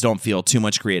guys don't feel too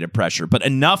much creative pressure, but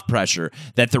enough pressure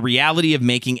that the reality of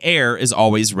making air is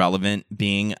always relevant,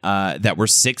 being that we're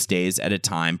 6 days at a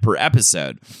time per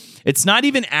episode. It's not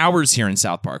even hours here in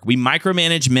South Park. We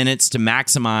micromanage minutes to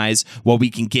maximize what we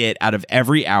can get out of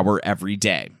every hour every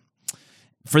day."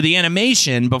 For the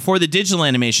animation, before the digital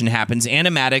animation happens,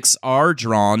 animatics are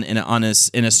drawn in a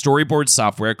storyboard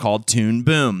software called Toon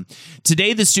Boom.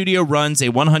 Today, the studio runs a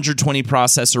 120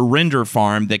 processor render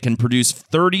farm that can produce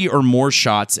 30 or more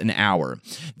shots an hour.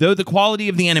 Though the quality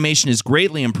of the animation is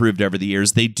greatly improved over the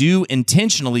years, they do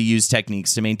intentionally use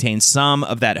techniques to maintain some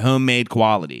of that homemade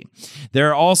quality. There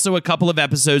are also a couple of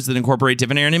episodes that incorporate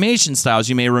different animation styles.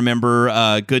 You may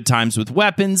remember Good Times with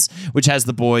Weapons, which has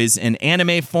the boys in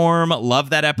anime form. Love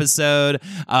that episode.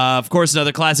 Of course,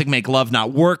 another classic, Make Love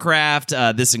Not Warcraft.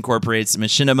 This incorporates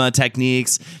machinima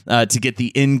techniques to get the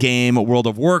in-game World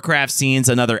of Warcraft scenes.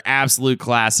 Another absolute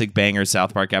classic banger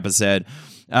South Park episode.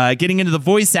 Getting into the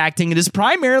voice acting, it is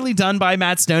primarily done by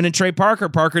Matt Stone and Trey Parker.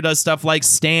 Parker does stuff like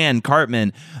Stan,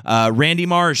 Cartman, Randy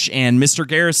Marsh, and Mr.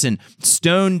 Garrison.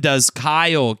 Stone does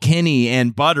Kyle, Kenny,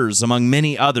 and Butters, among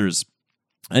many others.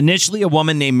 Initially, a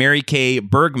woman named Mary Kay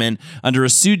Bergman, under a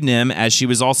pseudonym, as she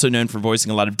was also known for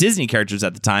voicing a lot of Disney characters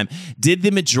at the time, did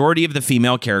the majority of the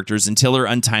female characters until her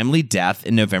untimely death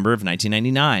in November of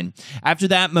 1999. After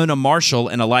that, Mona Marshall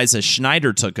and Eliza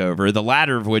Schneider took over, the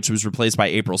latter of which was replaced by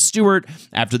April Stewart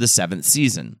after the 7th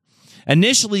season.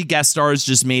 Initially, guest stars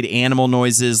just made animal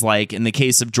noises, like in the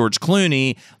case of George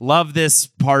Clooney. Love this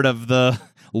part of the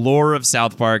lore of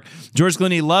South Park. George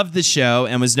Clooney loved the show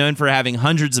and was known for having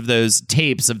hundreds of those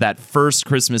tapes of that first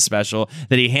Christmas special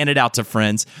that he handed out to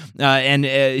friends, and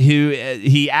who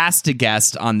he asked to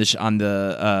guest on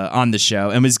the show,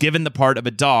 and was given the part of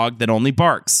a dog that only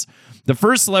barks. The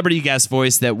first celebrity guest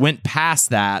voice that went past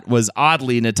that was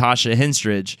oddly Natasha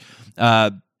Henstridge.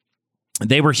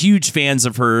 They were huge fans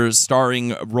of her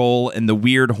starring role in the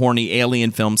weird, horny alien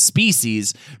film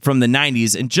Species from the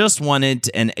 90s and just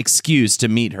wanted an excuse to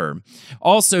meet her.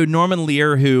 Also, Norman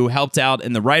Lear, who helped out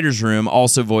in the writer's room,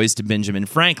 also voiced Benjamin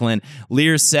Franklin.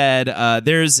 Lear said,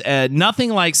 there's nothing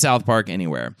like South Park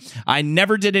anywhere. I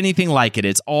never did anything like it.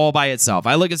 It's all by itself.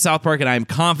 I look at South Park and I'm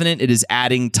confident it is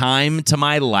adding time to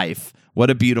my life. What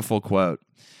a beautiful quote.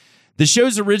 The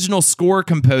show's original score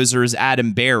composer is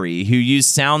Adam Berry, who used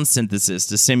sound synthesis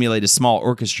to simulate a small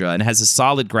orchestra and has a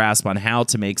solid grasp on how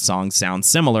to make songs sound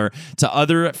similar to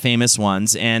other famous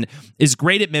ones and is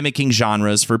great at mimicking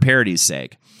genres for parody's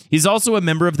sake. He's also a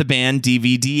member of the band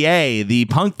DVDA, the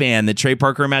punk band that Trey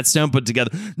Parker and Matt Stone put together.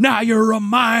 Now you're a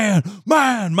man,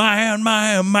 man, man,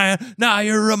 man, man. Now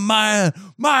you're a man,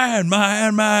 man,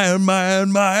 man, man,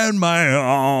 man, man,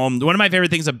 man. One of my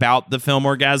favorite things about the film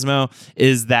Orgasmo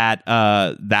is that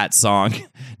that song,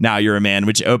 Now You're a Man,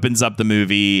 which opens up the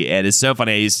movie and is so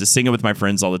funny. I used to sing it with my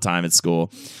friends all the time at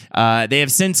school. They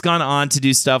have since gone on to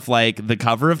do stuff like the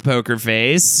cover of Poker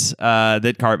Face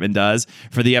that Cartman does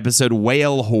for the episode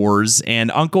Whale Whores,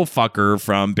 and Uncle Fucker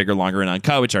from Bigger, Longer, and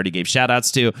Uncut, which I already gave shout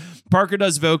outs to. Parker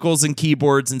does vocals and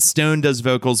keyboards, and Stone does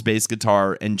vocals, bass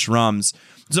guitar, and drums.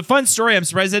 It's a fun story. I'm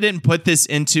surprised I didn't put this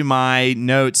into my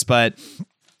notes, but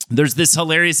there's this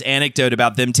hilarious anecdote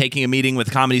about them taking a meeting with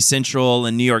Comedy Central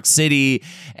in New York City.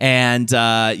 And,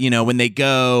 when they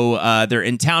go, they're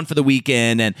in town for the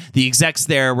weekend, and the execs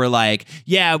there were like,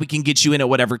 yeah, we can get you in at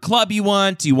whatever club you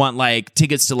want. Do you want like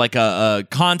tickets to like a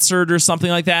concert or something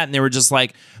like that? And they were just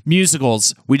like,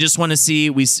 musicals. We just want to see,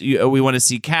 we want to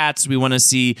see Cats. We want to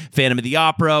see Phantom of the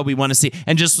Opera. We want to see,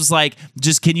 and just was like,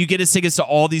 just, can you get us tickets to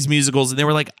all these musicals? And they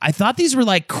were like, I thought these were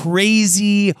like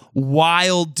crazy,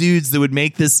 wild dudes that would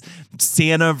make this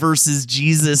Santa versus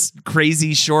Jesus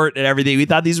crazy short and everything. We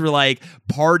thought these were like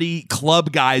party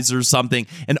club guys or something,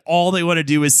 and all they want to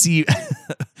do is see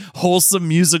wholesome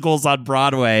musicals on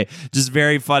Broadway. Just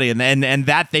very funny. And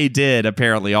that they did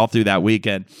apparently all through that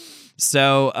weekend.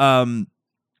 So,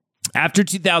 after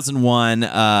 2001,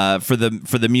 for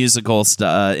the musical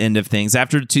end of things,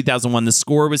 after 2001, the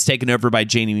score was taken over by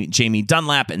Jamie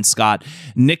Dunlap and Scott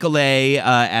Nicolay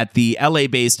at the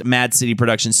LA-based Mad City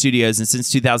Production Studios. And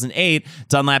since 2008,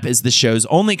 Dunlap is the show's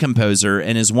only composer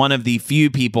and is one of the few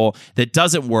people that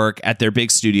doesn't work at their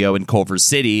big studio in Culver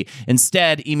City,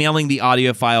 instead emailing the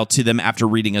audio file to them after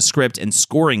reading a script and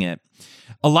scoring it.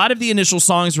 A lot of the initial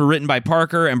songs were written by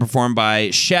Parker and performed by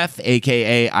Chef,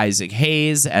 a.k.a. Isaac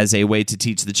Hayes, as a way to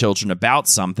teach the children about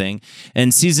something.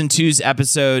 In Season 2's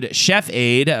episode Chef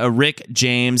Aid, Rick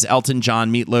James, Elton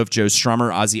John, Meatloaf, Joe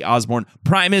Strummer, Ozzy Osbourne,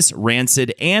 Primus,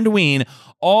 Rancid, and Ween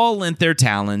all lent their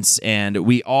talents, and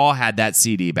we all had that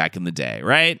CD back in the day,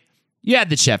 right? You had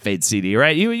the Chef Aid CD,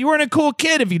 right? You weren't a cool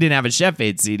kid if you didn't have a Chef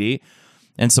Aid CD.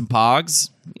 And some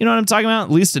Pogs. You know what I'm talking about?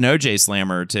 At least an OJ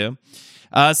Slammer or two.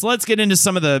 So let's get into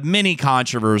some of the many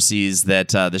controversies that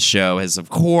the show has, of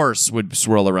course, would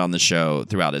swirl around the show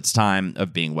throughout its time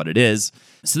of being what it is.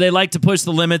 So they like to push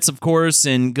the limits, of course,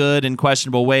 in good and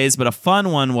questionable ways. But a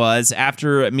fun one was,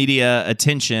 after media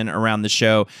attention around the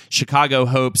show, Chicago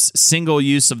Hope's single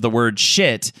use of the word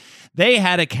shit, they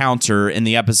had a counter in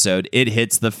the episode It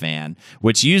Hits the Fan,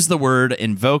 which used the word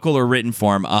in vocal or written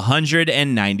form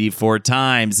 194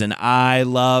 times. And I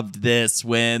loved this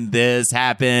when this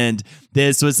happened.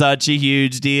 This was such a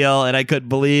huge deal, and I couldn't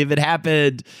believe it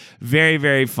happened. Very,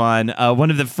 very fun.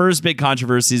 One of the first big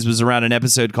controversies was around an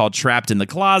episode called Trapped in the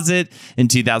Closet in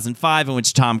 2005, in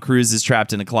which Tom Cruise is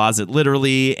trapped in a closet,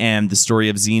 literally, and the story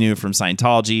of Xenu from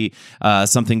Scientology,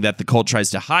 something that the cult tries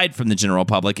to hide from the general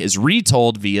public, is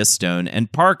retold via Stone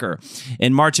and Parker.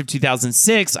 In March of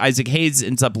 2006, Isaac Hayes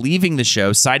ends up leaving the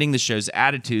show, citing the show's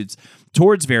attitudes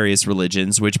towards various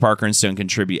religions, which Parker and Stone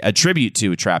attribute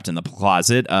to Trapped in the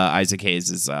Closet. Isaac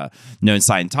Hayes is a known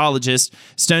Scientologist.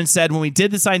 Stone said, when we did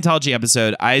the Scientology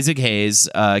episode, Isaac Hayes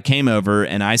came over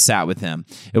and I sat with him.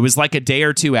 It was like a day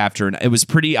or two after, and it was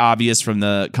pretty obvious from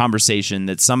the conversation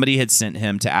that somebody had sent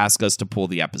him to ask us to pull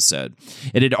the episode.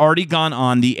 It had already gone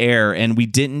on the air, and we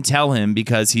didn't tell him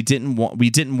because we didn't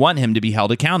want him to be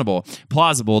held accountable.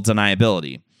 Plausible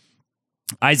deniability.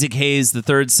 Isaac Hayes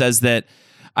III says that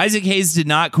Isaac Hayes did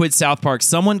not quit South Park.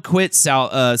 Someone quit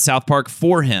South Park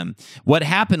for him. What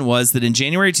happened was that in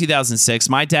January 2006,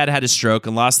 my dad had a stroke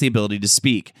and lost the ability to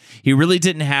speak. He really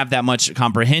didn't have that much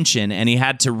comprehension, and he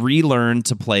had to relearn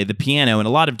to play the piano and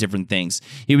a lot of different things.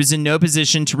 He was in no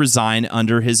position to resign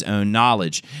under his own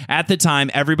knowledge. At the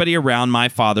time, everybody around my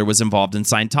father was involved in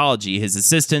Scientology, his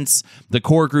assistants, the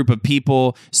core group of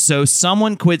people. So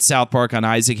someone quit South Park on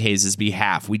Isaac Hayes'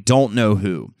 behalf. We don't know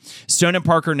who. Stone and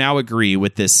Parker now agree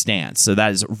with this stance. So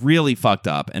that is really fucked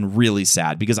up and really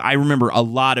sad, because I remember a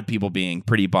lot of people being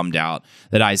pretty bummed out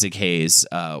that Isaac Hayes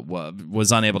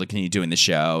was unable to continue doing the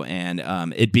show, and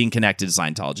it being connected to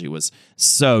Scientology was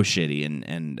so shitty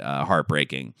and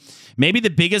heartbreaking. Maybe the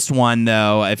biggest one,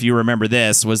 though, if you remember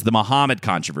this, was the Muhammad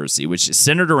controversy, which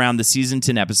centered around the season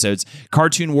 10 episodes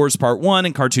Cartoon Wars Part 1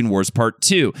 and Cartoon Wars Part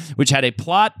 2, which had a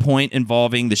plot point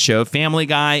involving the show Family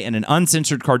Guy and an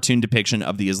uncensored cartoon depiction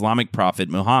of the Islamic prophet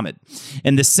Muhammad. In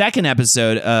In the second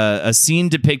episode, a scene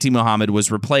depicting Muhammad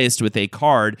was replaced with a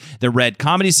card that read,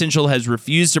 Comedy Central has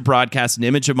refused to broadcast an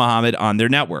image of Muhammad on their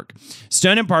network.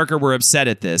 Stone and Parker were upset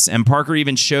at this, and Parker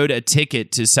even showed a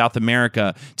ticket to South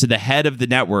America to the head of the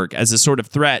network as a sort of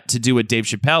threat to do what Dave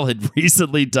Chappelle had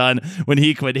recently done when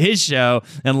he quit his show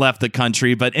and left the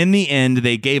country. But in the end,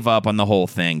 they gave up on the whole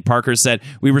thing. Parker said,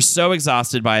 we were so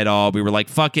exhausted by it all. We were like,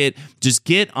 fuck it, just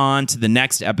get on to the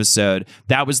next episode.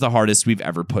 That was the hardest we've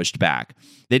ever pushed back.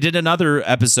 They did another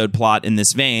episode plot in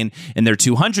this vein in their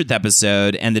 200th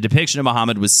episode, and the depiction of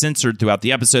Muhammad was censored throughout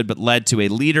the episode, but led to a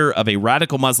leader of a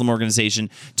radical Muslim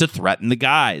organization to threaten the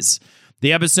guys.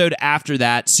 The episode after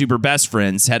that, Super Best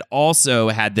Friends, had also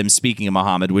had them speaking of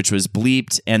Muhammad, which was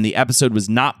bleeped, and the episode was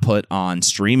not put on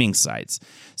streaming sites.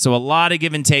 So a lot of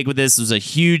give and take with this. It was a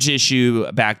huge issue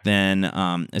back then.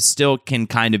 It still can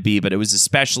kind of be, but it was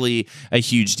especially a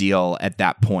huge deal at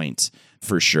that point.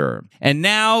 For sure. And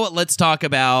now let's talk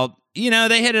about,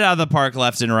 they hit it out of the park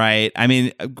left and right. I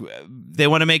mean, they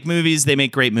want to make movies, they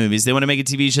make great movies. They want to make a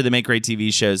TV show, they make great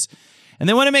TV shows. And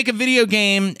they want to make a video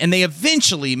game, and they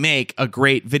eventually make a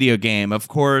great video game. Of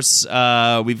course,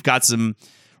 we've got some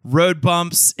road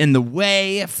bumps in the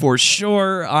way for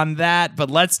sure on that, but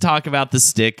let's talk about the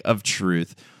Stick of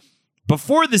Truth.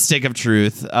 Before the Stick of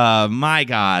Truth, my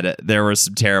God, there were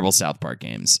some terrible South Park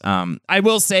games. I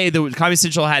will say that Comedy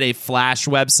Central had a Flash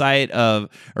website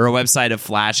of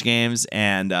Flash games,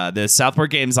 and the South Park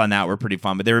games on that were pretty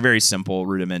fun, but they were very simple,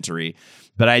 rudimentary.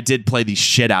 But I did play the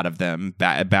shit out of them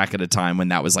back at a time when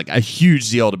that was like a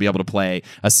huge deal to be able to play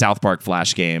a South Park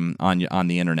Flash game on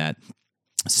the internet.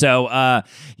 So,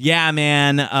 yeah,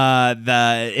 man,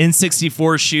 the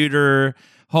N64 shooter.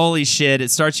 Holy shit,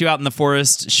 it starts you out in the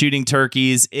forest shooting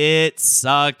turkeys. It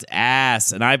sucked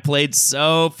ass. And I played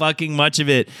so fucking much of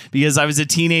it because I was a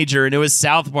teenager and it was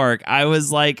South Park. I was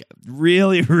like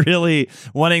really, really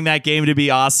wanting that game to be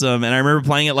awesome. And I remember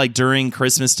playing it like during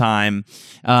Christmas time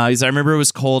because I remember it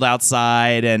was cold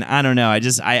outside. And I don't know.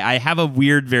 I have a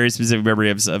weird, very specific memory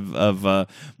of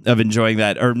enjoying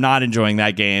that or not enjoying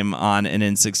that game on an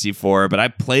N64. But I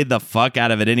played the fuck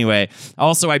out of it anyway.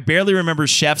 Also, I barely remember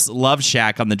Chef's Love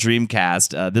Shack on the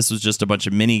Dreamcast. This was just a bunch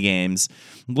of mini games.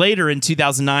 Later in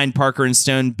 2009, Parker and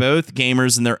Stone, both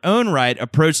gamers in their own right,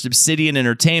 approached Obsidian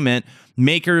Entertainment,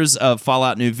 makers of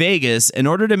Fallout New Vegas, in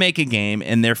order to make a game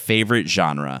in their favorite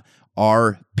genre,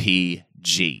 RPG.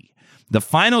 The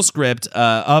final script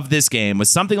of this game was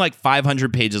something like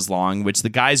 500 pages long, which the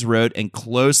guys wrote and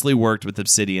closely worked with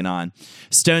Obsidian on.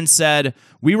 Stone said,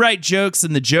 "We write jokes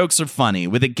and the jokes are funny.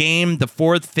 With a game, the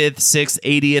 4th, 5th, 6th,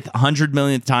 80th, 100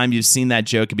 millionth time you've seen that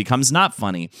joke, it becomes not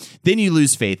funny. Then you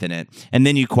lose faith in it, and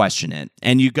then you question it,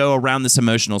 and you go around this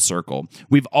emotional circle.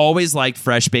 We've always liked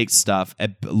fresh-baked stuff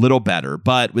a little better,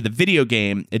 but with a video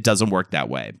game, it doesn't work that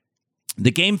way. The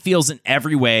game feels in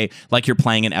every way like you're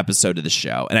playing an episode of the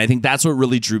show." And I think that's what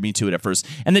really drew me to it at first.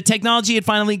 And the technology had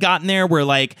finally gotten there where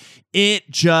like it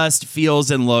just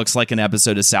feels and looks like an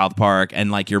episode of South Park.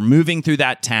 And like you're moving through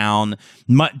that town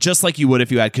just like you would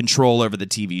if you had control over the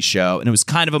TV show. And it was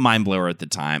kind of a mind blower at the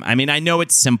time. I mean, I know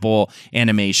it's simple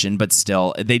animation, but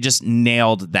still, they just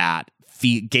nailed that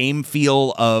game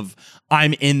feel of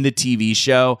I'm in the TV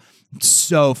show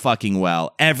so fucking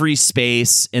well. Every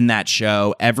space in that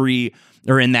show,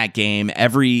 in that game,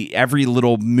 every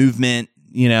little movement,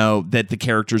 that the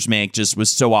characters make just was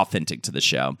so authentic to the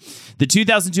show. The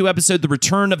 2002 episode, The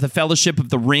Return of the Fellowship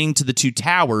of the Ring to the Two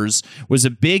Towers, was a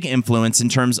big influence in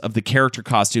terms of the character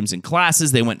costumes and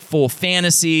classes. They went full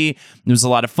fantasy. It was a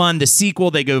lot of fun. The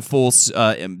sequel, they go full,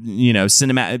 superhero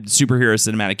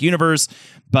cinematic universe.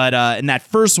 But in that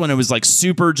first one, it was like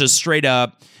super just straight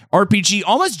up RPG,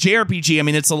 almost JRPG. I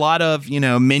mean, it's a lot of,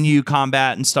 menu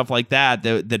combat and stuff like that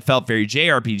felt very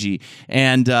JRPG.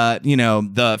 And,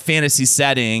 the fantasy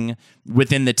setting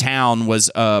within the town was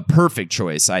a perfect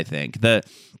choice, I think.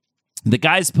 The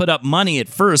guys put up money at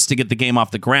first to get the game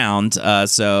off the ground,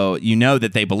 so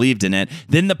that they believed in it.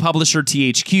 Then the publisher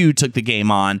THQ took the game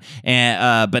on,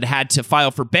 but had to file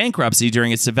for bankruptcy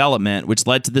during its development, which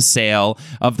led to the sale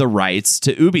of the rights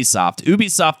to Ubisoft.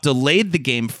 Ubisoft delayed the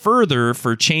game further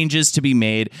for changes to be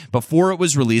made before it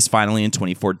was released finally in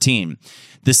 2014.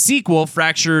 The sequel,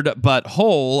 Fractured But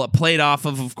Whole, played off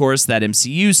of course, that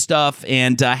MCU stuff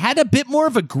and had a bit more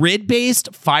of a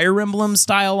grid-based Fire Emblem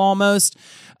style almost.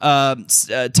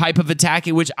 type of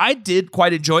attacking, which I did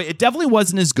quite enjoy. It definitely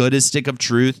wasn't as good as Stick of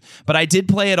Truth, but I did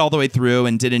play it all the way through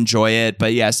and did enjoy it.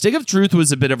 But yeah, Stick of Truth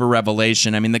was a bit of a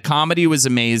revelation. I mean, the comedy was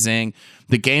amazing.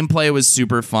 The gameplay was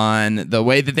super fun. The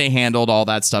way that they handled all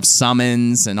that stuff,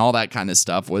 summons and all that kind of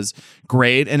stuff, was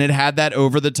great. And it had that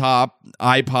over-the-top,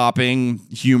 eye-popping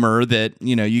humor that,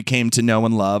 you know, you came to know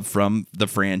and love from the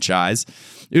franchise.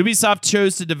 Ubisoft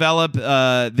chose to develop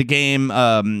the game,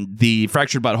 the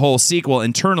Fractured But Whole sequel,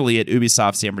 internally at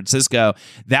Ubisoft San Francisco.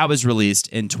 That was released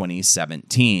in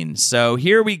 2017. So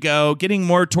here we go, getting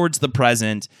more towards the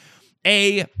present.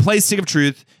 A, play Stick of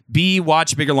Truth. B,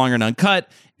 watch Bigger, Longer, and Uncut.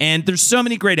 And there's so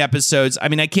many great episodes. I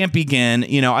mean, I can't begin.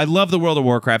 You know, I love the World of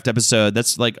Warcraft episode.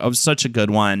 That's like such a good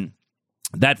one.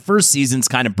 That first season's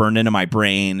kind of burned into my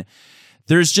brain.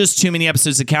 There's just too many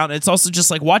episodes to count. It's also just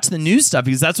like watch the news stuff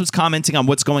because that's what's commenting on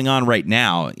what's going on right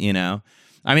now, you know?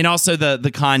 I mean, also the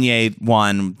Kanye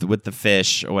one with the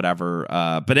fish or whatever.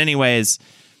 But anyways,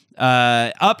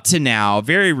 up to now,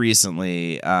 very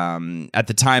recently, at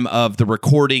the time of the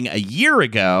recording a year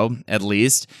ago, at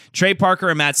least, Trey Parker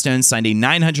and Matt Stone signed a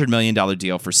 $900 million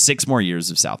deal for 6 more years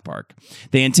of South Park.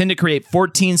 They intend to create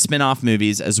 14 spin-off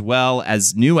movies as well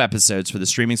as new episodes for the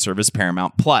streaming service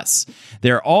Paramount+.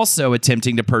 They're also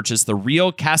attempting to purchase the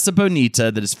real Casa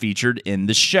Bonita that is featured in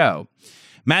the show.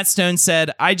 Matt Stone said,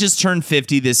 "I just turned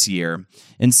 50 this year.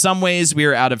 In some ways, we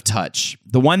are out of touch.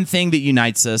 The one thing that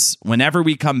unites us whenever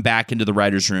we come back into the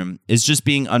writer's room is just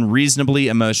being unreasonably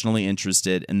emotionally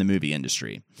interested in the movie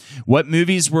industry. What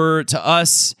movies were to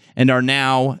us and are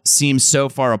now seems so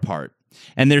far apart.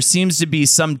 And there seems to be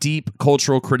some deep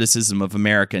cultural criticism of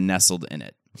America nestled in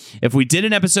it. If we did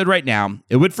an episode right now,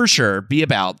 it would for sure be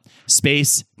about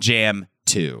Space Jam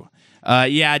 2.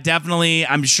 Yeah, definitely.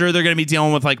 I'm sure they're going to be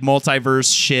dealing with like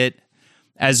multiverse shit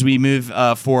as we move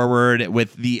forward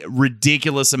with the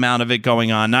ridiculous amount of it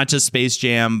going on. Not just Space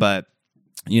Jam, but,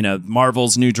 you know,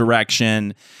 Marvel's new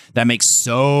direction. That makes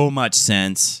so much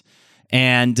sense.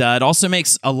 And it also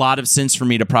makes a lot of sense for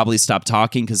me to probably stop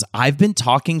talking because I've been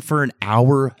talking for an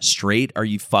hour straight. Are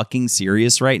you fucking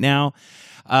serious right now?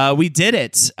 We did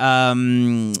it.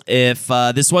 If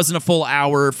this wasn't a full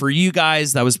hour for you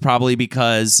guys, that was probably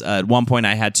because at one point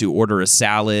I had to order a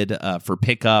salad for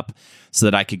pickup so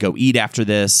that I could go eat after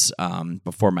this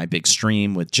before my big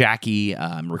stream with Jackie.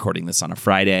 I'm recording this on a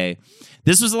Friday.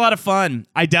 This was a lot of fun.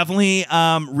 I definitely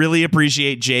really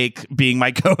appreciate Jake being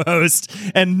my co-host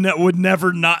and would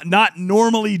never not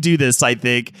normally do this, I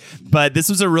think. But this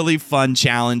was a really fun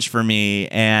challenge for me.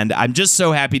 And I'm just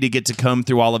so happy to get to comb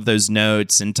through all of those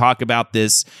notes and talk about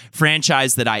this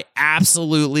franchise that I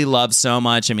absolutely love so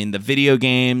much. I mean, the video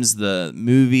games, the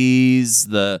movies,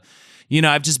 you know,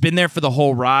 I've just been there for the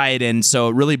whole ride, and so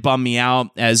it really bummed me out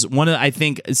as one of, I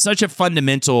think, it's such a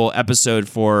fundamental episode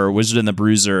for Wizard and the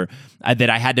Bruiser that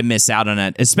I had to miss out on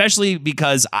it, especially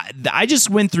because I just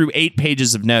went through 8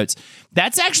 pages of notes.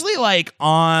 That's actually like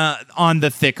on the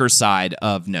thicker side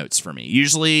of notes for me.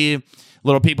 Usually,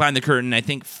 little peek behind the curtain, I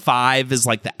think 5 is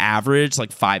like the average,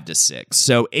 like 5 to 6.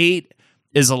 So 8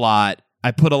 is a lot.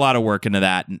 I put a lot of work into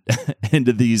that,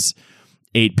 into these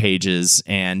 8 pages.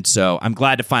 And so I'm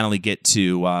glad to finally get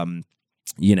to,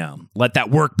 you know, let that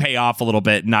work pay off a little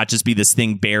bit, not just be this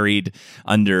thing buried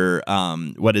under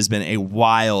what has been a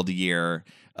wild year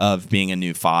of being a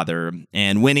new father.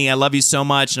 And Winnie, I love you so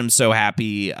much. And I'm so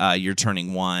happy you're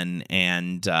turning 1.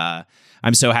 And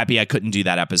I'm so happy I couldn't do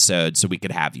that episode so we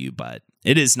could have you. But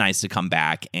it is nice to come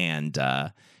back and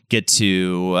get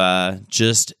to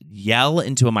just yell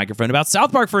into a microphone about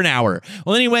South Park for an hour.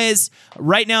 Well, anyways,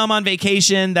 right now I'm on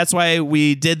vacation. That's why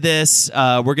we did this.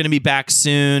 We're going to be back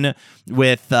soon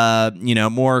with, you know,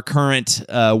 more current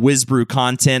WizBrew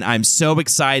content. I'm so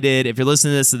excited. If you're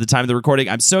listening to this at the time of the recording,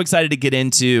 I'm so excited to get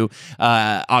into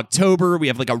October. We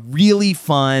have like a really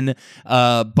fun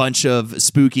bunch of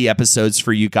spooky episodes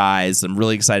for you guys. I'm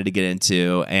really excited to get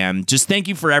into. And just thank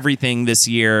you for everything this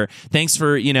year. Thanks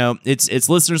for, you know, it's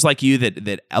listeners like you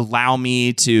that allow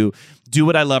me to do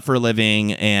what I love for a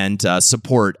living and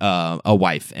support a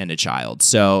wife and a child.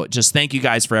 So just thank you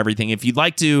guys for everything. If you'd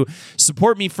like to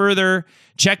support me further,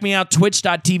 check me out,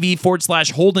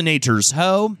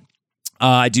 twitch.tv/HoldenaturesHo.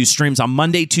 I do streams on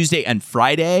Monday, Tuesday, and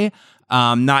Friday.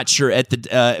 Not sure at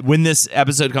the when this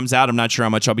episode comes out, I'm not sure how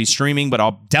much I'll be streaming, but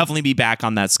I'll definitely be back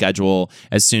on that schedule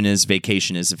as soon as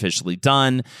vacation is officially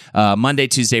done. Monday,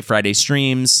 Tuesday, Friday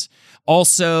streams.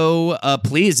 Also,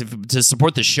 please, to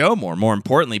support the show more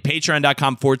importantly,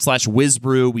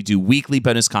 patreon.com/WizBrew. We do weekly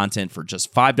bonus content for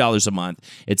just $5 a month.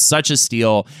 It's such a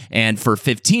steal. And for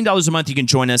 $15 a month, you can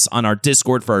join us on our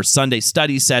Discord for our Sunday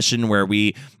study session where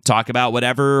we talk about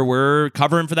whatever we're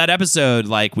covering for that episode.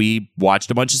 Like, we watched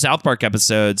a bunch of South Park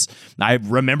episodes. I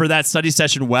remember that study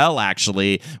session well,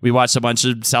 actually. We watched a bunch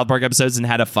of South Park episodes and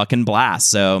had a fucking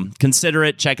blast. So consider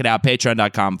it. Check it out.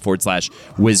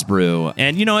 Patreon.com/WizBrew.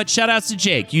 And you know what? Shout outs to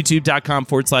Jake.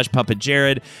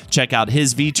 YouTube.com/PuppetJared. Check out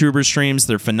his VTuber streams.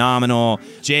 They're phenomenal.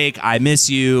 Jake, I miss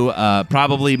you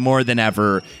probably more than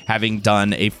ever, having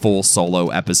done a full solo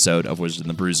episode of Wizard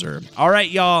and the Bruiser. All right,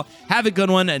 y'all. Have a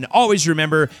good one. And always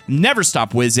remember, never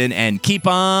stop whizzing and keep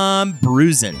on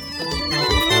bruising.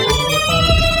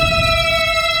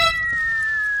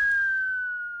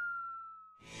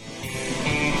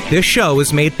 This show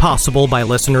is made possible by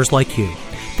listeners like you.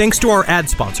 Thanks to our ad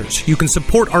sponsors, you can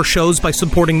support our shows by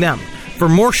supporting them. For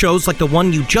more shows like the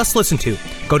one you just listened to,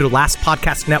 go to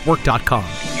lastpodcastnetwork.com.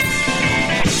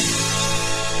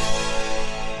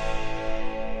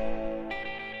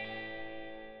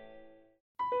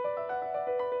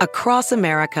 Across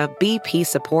America, BP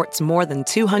supports more than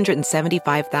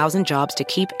 275,000 jobs to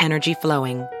keep energy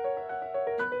flowing.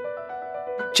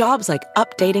 Jobs like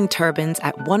updating turbines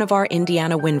at one of our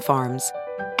Indiana wind farms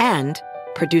and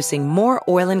producing more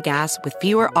oil and gas with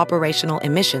fewer operational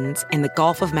emissions in the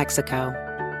Gulf of Mexico.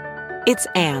 It's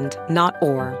and, not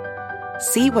or.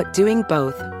 See what doing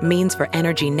both means for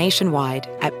energy nationwide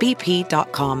at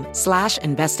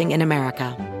bp.com/investing in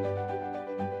America.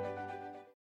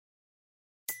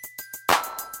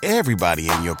 Everybody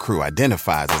in your crew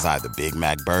identifies as either Big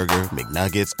Mac Burger,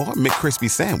 McNuggets, or McCrispy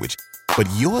Sandwich. But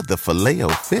you're the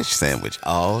Filet-O-Fish Sandwich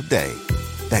all day.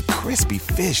 That crispy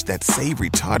fish, that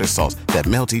savory tartar sauce, that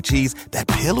melty cheese, that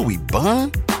pillowy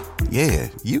bun. Yeah,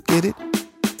 you get it.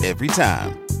 Every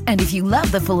time. And if you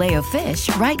love the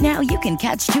Filet-O-Fish, right now you can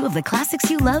catch two of the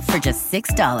classics you love for just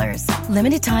 $6.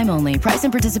 Limited time only. Price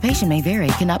and participation may vary.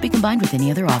 Cannot be combined with any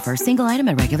other offer. Single item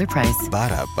at regular price.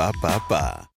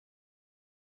 Ba-da-ba-ba-ba.